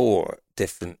 3 or 4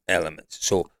 different elements.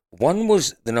 So 1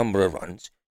 was the number of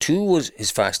runs, 2 was his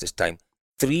fastest time,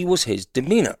 3 was his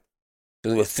demeanour. So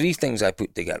there were 3 things I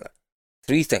put together.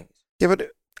 3 things. Yeah,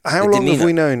 but how long have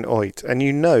we known Oit? And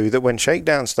you know that when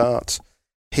shakedown starts,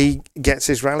 he gets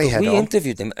his rally head on. We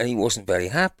interviewed him and he wasn't very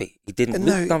happy. He didn't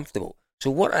look comfortable. So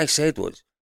what I said was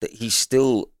that he's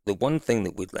still, the one thing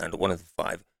that we'd learned, one of the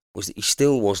 5, was that he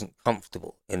still wasn't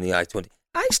comfortable in the I-20.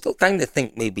 I still kind of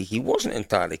think maybe he wasn't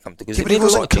entirely comfortable. Yeah, but he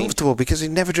wasn't comfortable because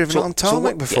he'd never driven on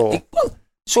tarmac before.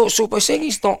 So by saying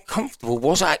he's not comfortable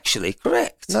was actually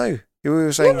correct. No, you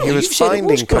were saying he was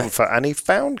finding comfort and he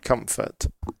found comfort.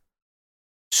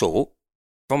 So,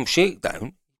 from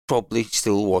shakedown, probably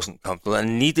still wasn't comfortable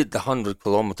and needed the 100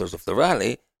 kilometres of the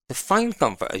rally to find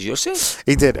comfort, as you're saying.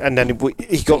 He did, and then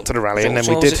he got to the rally, and then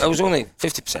we did. I was only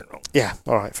 50% wrong. Yeah,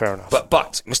 all right, fair enough.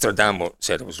 But Mr. Adamo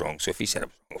said I was wrong, so if he said I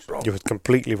was wrong. You were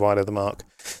completely wide of the mark.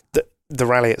 The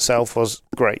rally itself was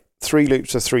great. 3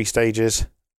 loops of 3 stages,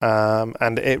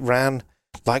 and it ran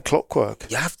like clockwork.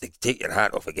 You have to take your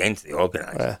hat off again to the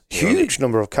organiser. Huge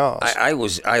number of cars. I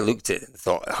looked at it and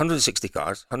thought 160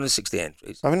 cars, 160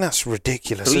 entries. I mean, that's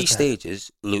ridiculous. 3 stages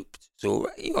looped. So,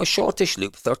 a shortish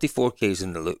loop, 34 Ks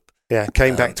in the loop. Yeah,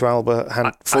 came back to Alba,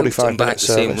 had 45 minutes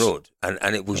the same road.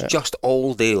 And it was just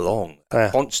all day long,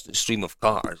 a constant stream of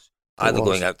cars, either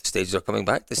going out to stages or coming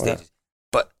back to stages.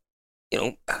 But, I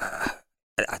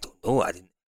don't know. I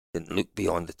didn't look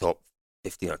beyond the top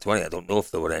 15 or 20. I don't know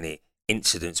if there were any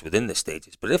incidents within the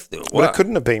stages, but if there were, well, it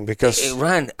couldn't have been because it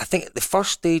ran. I think the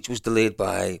first stage was delayed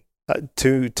by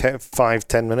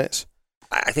 5-10 minutes.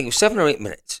 I think it was 7 or 8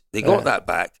 minutes. They got that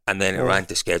back, and then it ran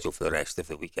to schedule for the rest of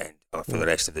the weekend or for the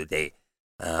rest of the day,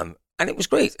 and it was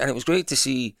great. And it was great to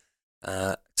see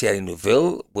Thierry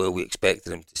Neuville where we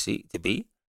expected him to be.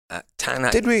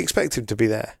 Tanak. Did we expect him to be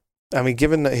there? I mean,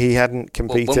 given that he hadn't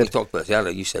competed. Well, when we talked about it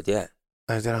earlier, you said yeah.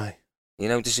 Oh, did I? You're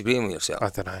now disagreeing with yourself. I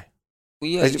don't know. Well,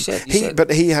 yeah, you said.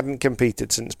 But he hadn't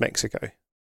competed since Mexico.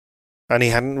 And he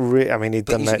hadn't he'd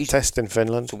done that test in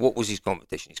Finland. So what was his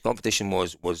competition? His competition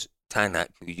was Tanak,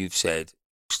 who you've said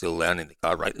was still learning the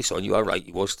car, rightly so. And you are right,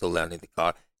 he was still learning the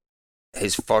car.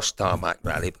 His first tarmac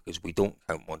rally, because we don't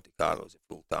count Monte Carlo as a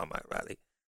full tarmac rally.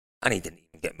 And he didn't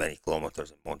even get many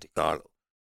kilometres in Monte Carlo.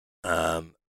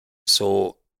 And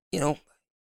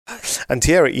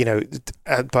Thierry,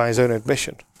 by his own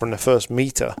admission, from the first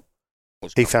meter,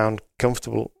 he found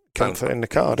comfort in the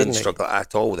car, didn't he? Didn't struggle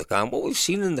at all with the car. And what we've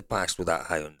seen in the past with that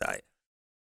Hyundai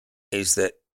is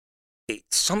that it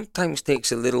sometimes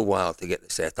takes a little while to get the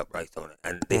setup right on it.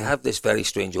 And they have this very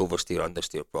strange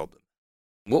oversteer-understeer problem.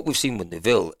 What we've seen with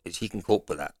Neuville is he can cope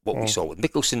with that. What we saw with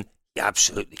Mikkelsen, he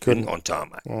absolutely couldn't on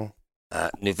tarmac.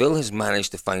 Neuville has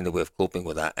managed to find a way of coping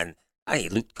with that, and he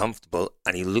looked comfortable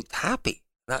and he looked happy.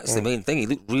 That's the main thing. He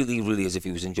looked really, really as if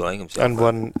he was enjoying himself. And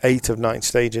won 8 of 9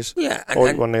 stages. Yeah.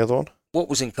 And won the other one. What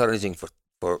was encouraging for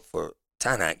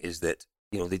Tanak is that,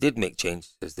 they did make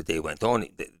changes as the day went on.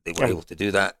 They were able to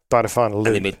do that. By the final loop.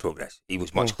 And they made progress. He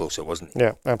was much closer, wasn't he?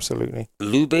 Yeah, absolutely.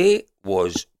 Lube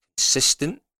was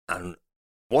consistent and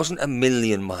wasn't a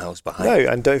million miles behind.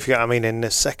 No, and don't forget, in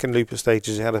the second loop of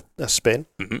stages, he had a spin.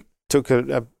 Mm-hmm. Took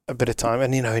a bit of time.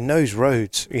 And, in those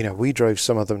roads, we drove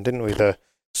some of them, didn't we? The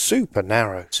super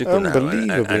narrow. Unbelievably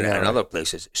narrow. And other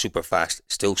places, super fast,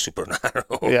 still super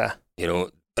narrow. Yeah.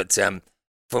 But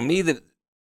for me, the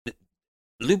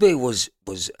Lube was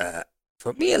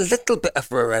for me a little bit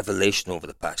of a revelation over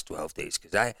the past 12 days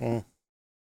because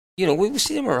we've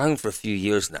seen him around for a few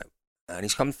years now, and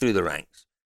he's come through the ranks.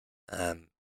 And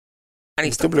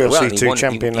he's WRC2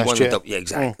 champion last year. Yeah,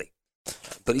 exactly.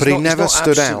 But he never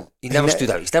stood out. He never stood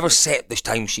out. He's never set the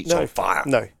timesheets on fire.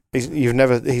 No, he's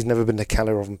never been the Kalle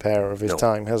Rovanperä of his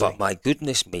time, has he? But my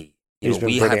goodness me.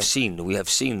 We have seen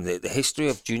the history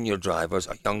of junior drivers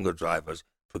or younger drivers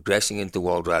progressing into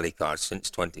World Rally cars since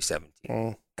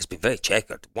 2017. It's been very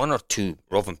checkered. 1 or 2,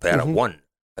 Rovanperä, 1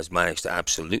 has managed to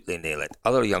absolutely nail it.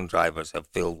 Other young drivers have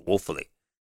failed woefully.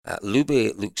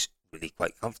 Lube looks really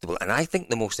quite comfortable. And I think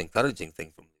the most encouraging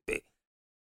thing from Lube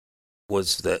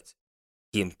was that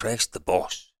he impressed the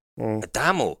boss.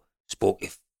 Adamo spoke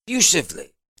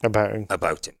effusively about him.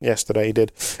 Yesterday he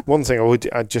did. One thing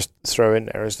I'd just throw in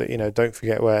there is that, don't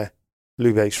forget where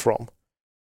Lube's from.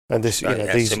 And this,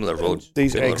 these similar roads.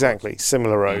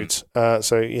 Similar roads.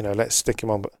 So, let's stick him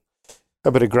on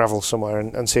a bit of gravel somewhere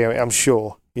and see how I'm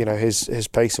sure, his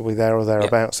pace will be there or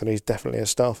thereabouts, and he's definitely a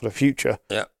star for the future.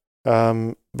 Yeah.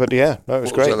 But yeah, that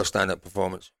was great. What was the other stand-up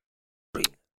performance?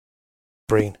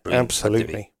 Breen.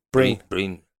 Absolutely.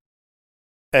 Breen.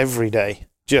 Every day.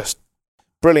 Just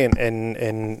brilliant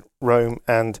in Rome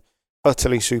and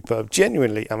utterly superb.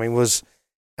 Genuinely, I mean, was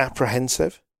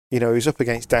apprehensive. He was up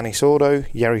against Danny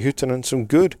Sordo, Jari Huttinen, some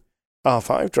good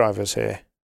R5 drivers here.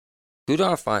 Good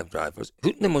R5 drivers.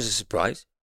 Huttinen was a surprise.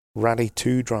 Rally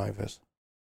 2 drivers.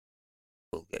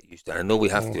 We'll get used to it. I know we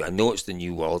have to. I know it's the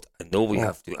new world. I know we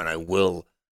have to, and I will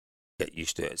get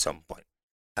used to it at some point.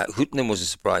 Huttinen was a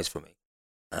surprise for me.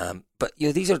 But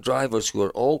these are drivers who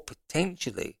are all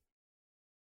potentially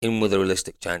in with a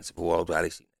realistic chance of a World Rally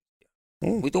scene next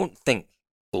year. We don't think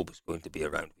Kolb is going to be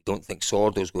around. We don't think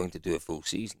Sordo is going to do a full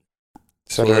season.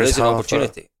 So there is an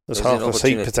opportunity. There's half a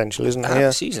seat potential, isn't there?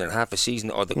 Half a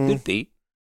season, or there could be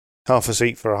half a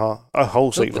seat for a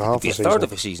whole seat for half a season. A third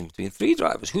of a season between 3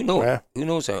 drivers. Who knows? Yeah. Who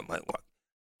knows how it might work?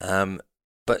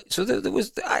 But so there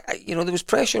was, there was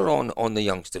pressure on the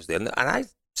youngsters there, and I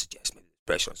suggest maybe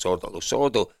pressure on Sordo. Although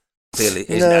Sordo clearly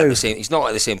isn't at the same. He's not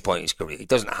at the same point in his career. He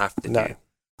doesn't have to. No.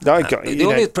 The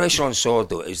only pressure on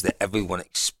Sordo is that everyone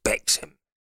expects him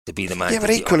to be the man. Yeah,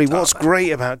 but equally, what's great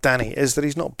about Danny is that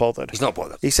he's not bothered. He's not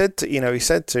bothered. He said to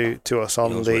us at the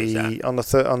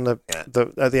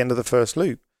end of the first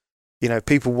loop,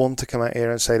 people want to come out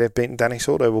here and say they've beaten Danny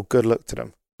Sordo. Well, good luck to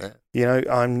them. Yeah.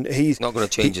 He's not going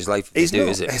to change his life. Is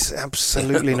it? It's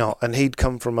absolutely not. And he'd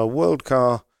come from a world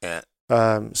car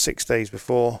 6 days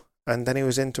before, and then he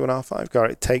was into an R5 car.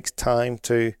 It takes time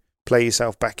to play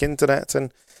yourself back into that,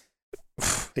 and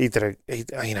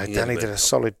Danny did a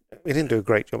solid. He didn't do a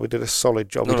great job. He did a solid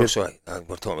job. Sorry,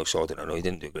 we're talking about Sordo. No, he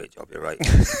didn't do a great job. You're right.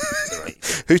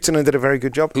 Huttinen did a very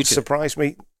good job. Surprised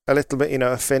me a little bit.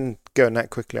 A Finn going that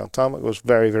quickly on tarmac was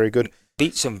very, very good.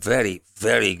 Beat some very,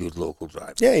 very good local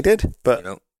drivers. Yeah, he did. But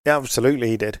yeah, absolutely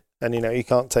he did. And you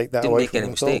can't take that away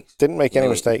from him. Didn't make any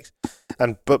mistakes.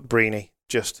 But Brini,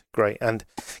 just great, and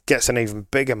gets an even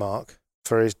bigger mark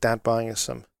for his dad buying us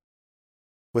some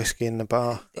whiskey in the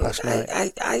bar last night.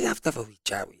 I have to have a wee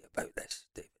chat with you about this,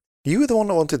 David. You were the one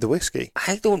that wanted the whiskey.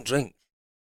 I don't drink,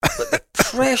 but the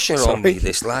pressure on me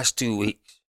this last 2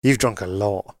 weeks. You've drunk a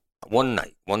lot. One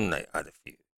night I had a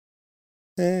few.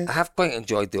 Yeah. I have quite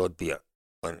enjoyed the odd beer.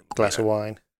 Glass of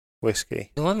wine,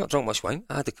 whiskey. No, I've not drunk much wine.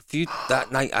 I had a few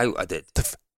that night out. I did.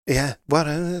 A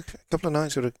couple of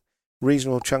nights with a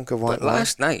reasonable chunk of white wine.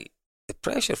 Last night, the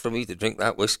pressure for me to drink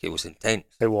that whiskey was intense.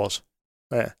 It was.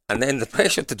 Yeah. And then the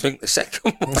pressure to drink the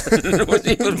second one was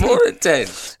even more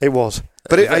intense. It was.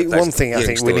 But one thing I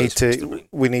think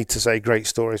we need to say great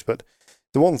stories, but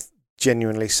the one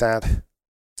genuinely sad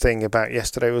thing about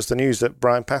yesterday was the news that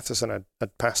Brian Patterson had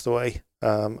passed away.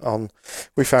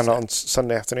 We found out on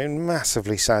Sunday afternoon.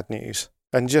 Massively sad news,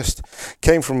 and just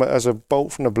came as a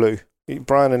bolt from the blue.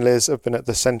 Brian and Liz have been at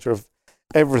the centre of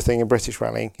everything in British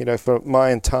rallying, for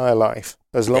my entire life,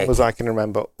 as long as I can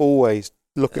remember, always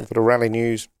looking for the rally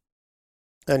news.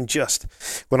 And just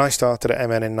when I started at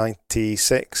MN in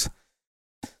 96,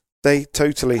 they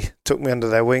totally took me under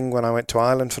their wing when I went to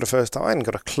Ireland for the first time. I hadn't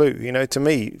got a clue. To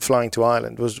me, flying to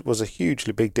Ireland was a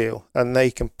hugely big deal, and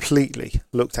they completely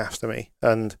looked after me.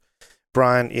 And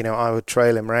Brian, I would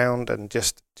trail him around and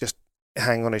just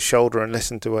hang on his shoulder and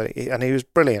listen to it. And he was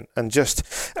brilliant. And just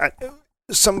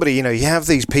somebody, you have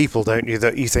these people, don't you,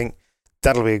 that you think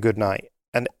that'll be a good night.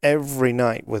 And every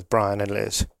night with Brian and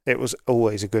Liz, it was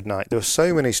always a good night. There were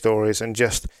so many stories, and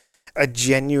just a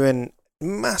genuine,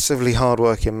 massively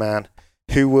hard-working man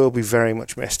who will be very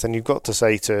much missed. And you've got to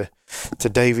say to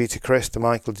Davey, to Chris, to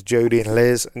Michael, to Jodie and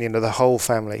Liz, and the whole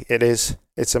family, it's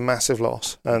a massive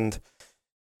loss. And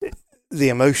the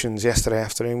emotions yesterday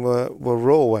afternoon were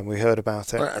raw when we heard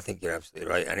about it. Well, I think you're absolutely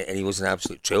right, and he was an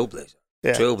absolute trailblazer.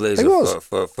 Yeah.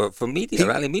 Trailblazer for media,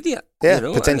 rally media. Yeah,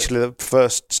 potentially the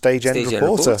first stage end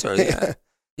reporter.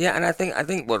 Yeah, and I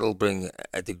think what will bring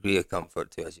a degree of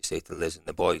comfort to, as you say, to Liz and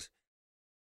the boys,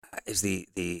 is the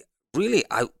really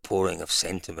outpouring of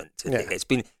sentiment today. Yeah. It's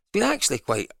been actually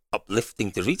quite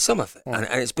uplifting to read some of it, and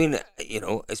it's been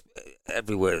it's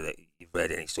everywhere that you've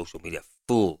read any social media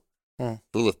full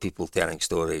of people telling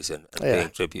stories and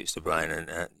paying tributes to Brian,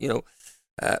 and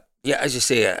as you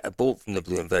say, a bolt from the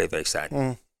blue and very, very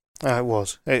sad. It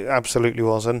was. It absolutely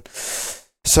was. And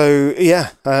so,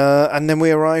 and then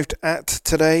we arrived at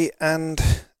today and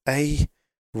a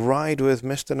ride with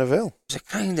Mr. Neville.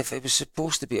 It was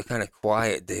supposed to be a kind of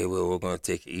quiet day where we were going to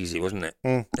take it easy, wasn't it?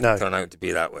 No. It turned out to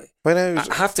be that way. I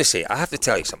have to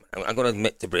tell you something. I'm going to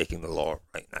admit to breaking the law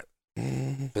right now.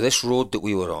 For this road that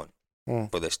we were on,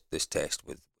 for this test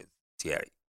with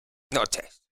Thierry, not a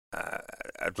test,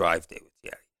 a drive day with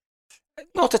Thierry.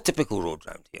 Not a typical road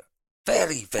round here.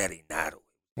 Very, very narrow.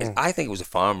 I think it was a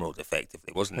farm road,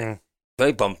 effectively, wasn't it?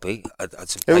 very bumpy. Had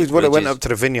some It was tight when it went bridges. up to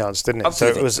the vineyards, didn't it? Up to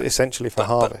So the it was essentially for but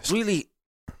harvest. really,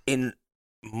 in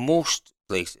most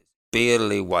places,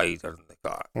 barely wider than the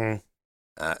car. Mm.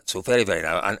 So very, very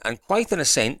narrow. And quite an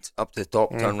ascent up to the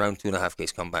top, Mm. turn around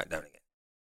 2.5Ks, come back down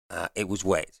again. It was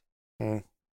wet. Mm.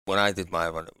 When I did my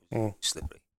run, it was Mm.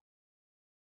 slippery.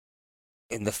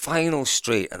 In the final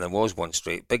straight, and there was one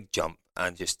straight, big jump,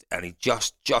 and he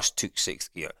just took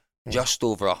sixth gear, just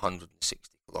over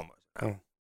 160 kilometres an hour.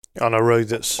 On a road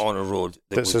that's On a road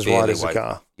that's was as wide barely as a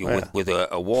car. You know, with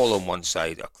a wall on one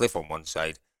side, a cliff on one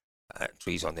side,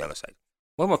 trees on the other side.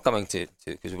 When we're coming to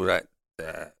because we're at,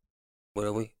 where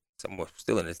are we? We're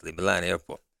still in Italy, Milan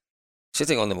airport,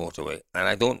 sitting on the motorway, and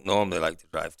I don't normally like to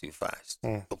drive too fast.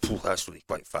 Mm. But, that's really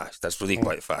quite fast. That's really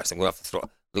quite fast. I'm going to have to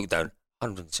look down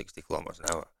 160 kilometres an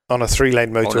hour. On a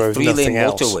 3-lane motorway On a with 3-lane nothing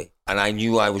else. motorway, and I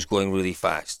knew I was going really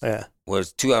fast. Yeah.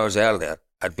 Whereas 2 hours earlier,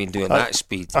 I'd been doing that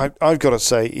speed. I've got to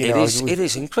say, It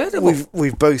is incredible.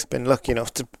 We've both been lucky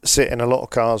enough to sit in a lot of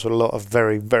cars with a lot of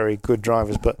very, very good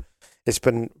drivers, but it's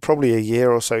been probably a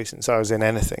year or so since I was in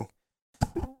anything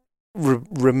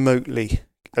remotely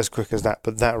as quick as that,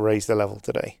 but that raised the level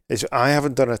today. I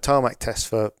haven't done a tarmac test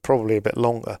for probably a bit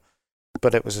longer,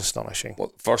 but it was astonishing.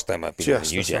 Well, first time I've been in a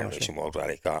Just new astonishing. generation World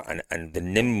Rally car, and the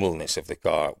nimbleness of the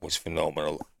car was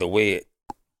phenomenal. The way it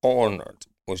cornered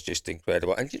was just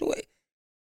incredible. And do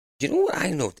you know what I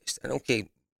noticed? And okay,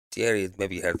 Thierry had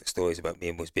maybe heard the stories about me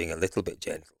and was being a little bit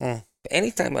gentle. Mm. But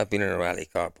any time I've been in a rally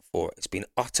car before, it's been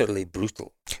utterly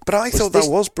brutal. But I thought that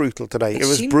was brutal today. It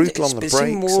was brutal on the brakes. It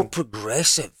seemed more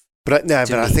progressive. But I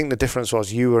me. think the difference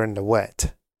was you were in the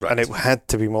wet, Right. and it had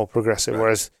to be more progressive. Right.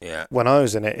 Whereas Yeah. when I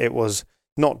was in it, it was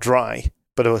not dry,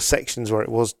 but there were sections where it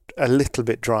was a little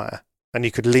bit drier, and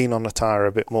you could lean on the tyre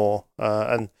a bit more.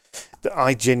 And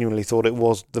I genuinely thought it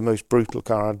was the most brutal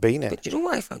car I'd been in. But you know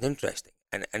what I found interesting?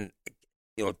 And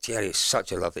you know, Thierry is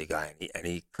such a lovely guy, and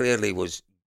he clearly was.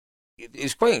 It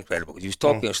was quite incredible. He was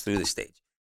talking us through the stage,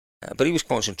 but he was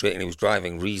concentrating. He was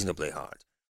driving reasonably hard.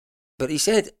 But he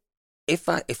said, if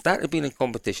that had been in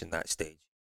competition that stage,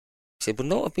 he said, would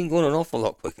not have been going an awful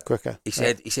lot quicker. He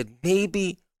said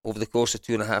maybe over the course of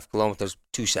 2.5 kilometres,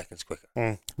 2 seconds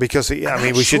quicker. Because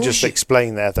we should just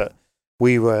explain there that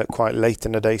we were quite late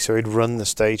in the day, so he'd run the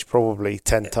stage probably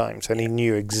 10 times, and he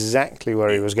knew exactly where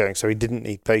he was going, so he didn't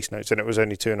need pace notes, and it was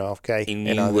only 2.5K. He in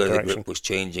knew either where direction. the grip was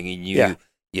changing. He knew,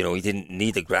 you know, he didn't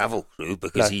need a gravel crew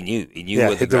because he knew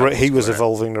where the he gravel was going.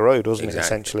 evolving the road, wasn't Exactly. he,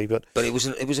 essentially? But it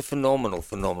was a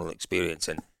phenomenal experience.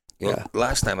 And you know,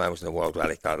 last time I was in a World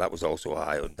Rally car, that was also a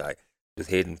Hyundai with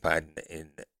Hayden Padden in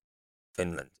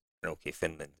Finland. And okay,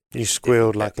 Finland. you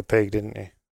squealed like a pig, didn't you?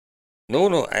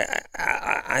 No,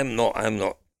 I'm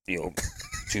not. You know,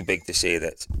 too big to say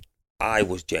that. I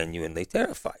was genuinely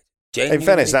terrified. In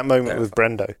fairness, that moment with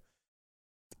Brendo.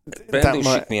 Brendo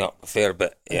shook me up a fair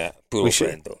bit. Yeah, poor old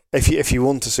Brendo. If you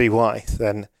want to see why,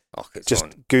 then just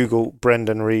Google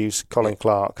Brendan Reeves, Colin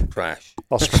Clark crash.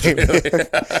 Australia.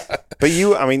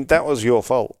 But that was your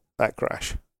fault, that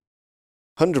crash.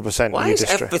 100%. Why is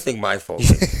everything my fault?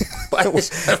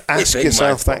 Ask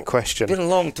yourself that question. It's been a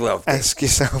long 12 days. Ask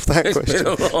yourself that question.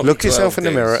 Look yourself in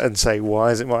the mirror and say,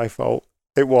 why is it my fault?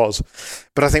 It was.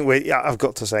 But I think I've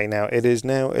got to say now, it is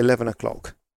now 11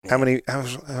 o'clock. How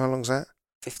long's that?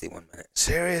 51 minutes.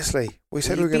 Seriously? We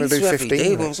said we were going to do 15 minutes.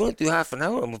 minutes. We was going to do half an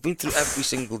hour, and we've been through every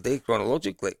single day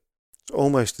chronologically. It's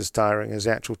almost as tiring as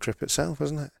the actual trip itself,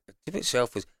 isn't it? The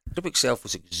trip itself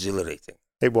was exhilarating.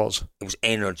 It was. It was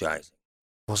energising.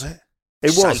 Was it?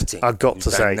 It was. I've got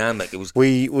to say. Dynamic. It was.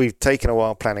 We've taken a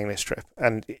while planning this trip,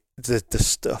 and the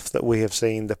stuff that we have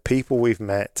seen, the people we've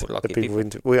met, the people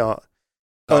we are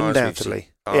undoubtedly,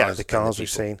 the cars we've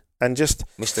seen, and just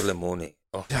Mr. Limoni.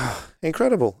 Oh.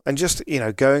 Incredible. And just,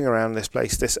 going around this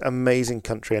place, this amazing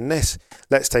country, and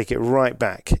let's take it right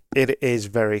back. It is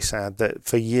very sad that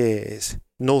for years,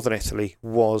 Northern Italy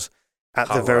was at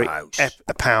the very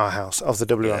powerhouse of the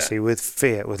WRC with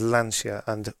Fiat, with Lancia,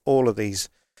 and all of these,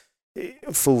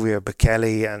 Fulvio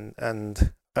Bechelli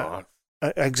and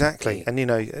exactly. And,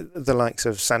 the likes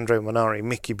of Sandro Monari,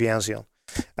 Mickey Biasion.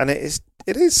 And it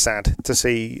is sad to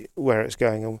see where it's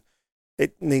going, and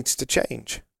it needs to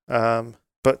change.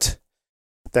 But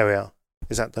there we are.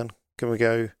 Is that done? Can we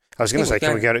go? I was going to say,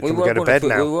 can we go to bed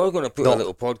now? We were going to put a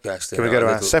little podcast in. Can we go to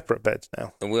our separate beds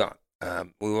now? And we are.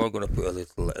 We were going to put a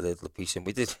little piece in.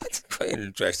 We did quite an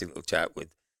interesting little chat with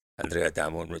Andrea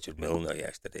Damo and Richard Milner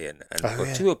yesterday. And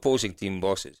for two opposing team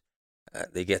bosses,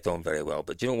 they get on very well.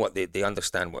 But do you know what? They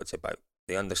understand what it's about.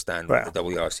 They understand what the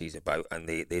WRC is about, and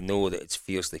they know that it's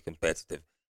fiercely competitive.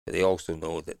 But they also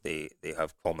know that they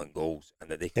have common goals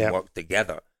and that they can work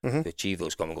together to achieve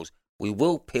those common goals. We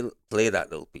will play that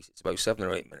little piece. It's about 7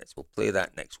 or 8 minutes. We'll play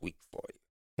that next week for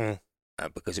you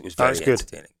because it was very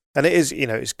entertaining. And it is,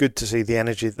 it's good to see the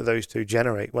energy that those two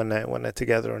generate when they're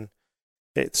together, and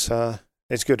it's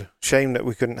good. Shame that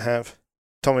we couldn't have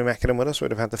Tommy Mackinnon with us. We'd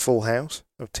have had the full house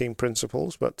of team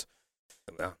principals, but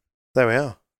there we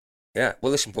are. Yeah.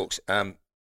 Well, listen, folks. Do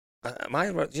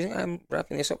you think I'm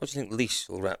wrapping this up, or do you think Lise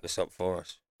will wrap this up for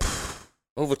us?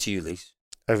 Over to you, Lise.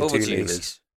 Over to you,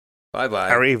 Lise.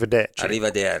 Bye-bye.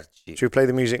 Arrivederci. Should we play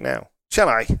the music now? Shall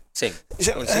I? Sing.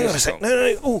 Hang on a sec.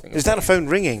 No. Oh, is that a phone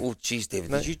ringing? Oh, jeez, David.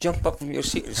 Did you jump up from your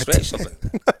seat and stretch something?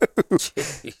 No.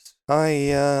 Jeez.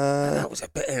 That was a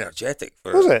bit energetic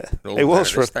for was it? It was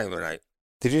for this time of night.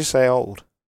 Did you say old?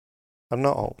 I'm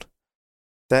not old.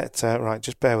 That right.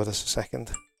 Just bear with us a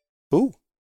second. Ooh,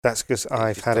 that's because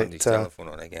I've had it. Telephone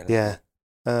on again. Yeah.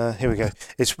 Here we go.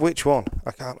 It's which one?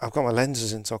 I've got my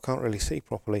lenses in, so I can't really see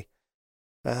properly.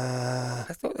 I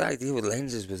thought the idea with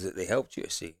lenses was that they helped you to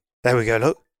see. There we go.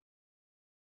 Look.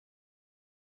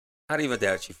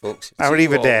 Arrivederci, folks.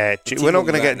 Arrivederci. We're not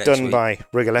going to get done by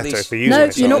Rigoletto for using No,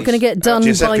 it. you're not going to get done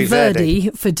by Verdi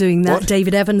for doing that,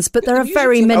 David Evans, but there are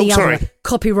very many other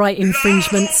copyright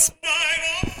infringements.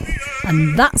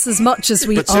 And that's as much as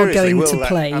we are going to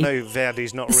play. I know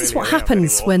Verdi's not this is what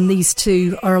happens when these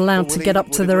two are allowed to get up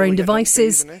to their own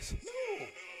devices.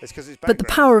 But the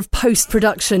power of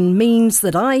post-production means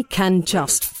that I can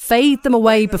just fade them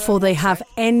away before they have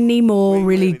any more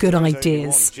really good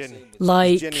ideas.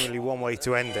 Like, genuinely one way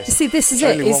to end this. You see, this is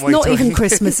it. It's not even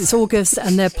Christmas, it's August,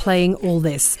 and they're playing all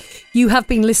this. You have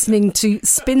been listening to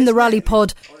Spin the Rally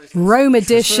Pod Rome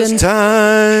Edition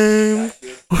time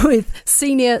with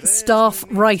senior staff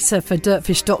writer for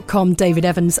Dirtfish.com, David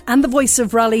Evans, and the voice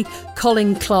of Rally,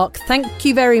 Colin Clark. Thank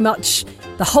you very much.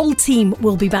 The whole team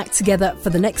will be back together for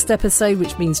the next episode,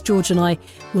 which means George and I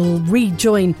will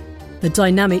rejoin the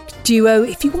dynamic duo.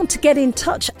 If you want to get in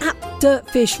touch, at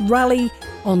Dirtfish Rally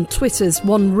on Twitter's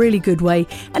one really good way.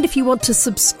 And if you want to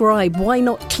subscribe, why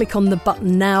not click on the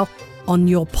button now on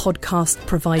your podcast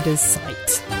provider's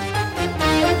site.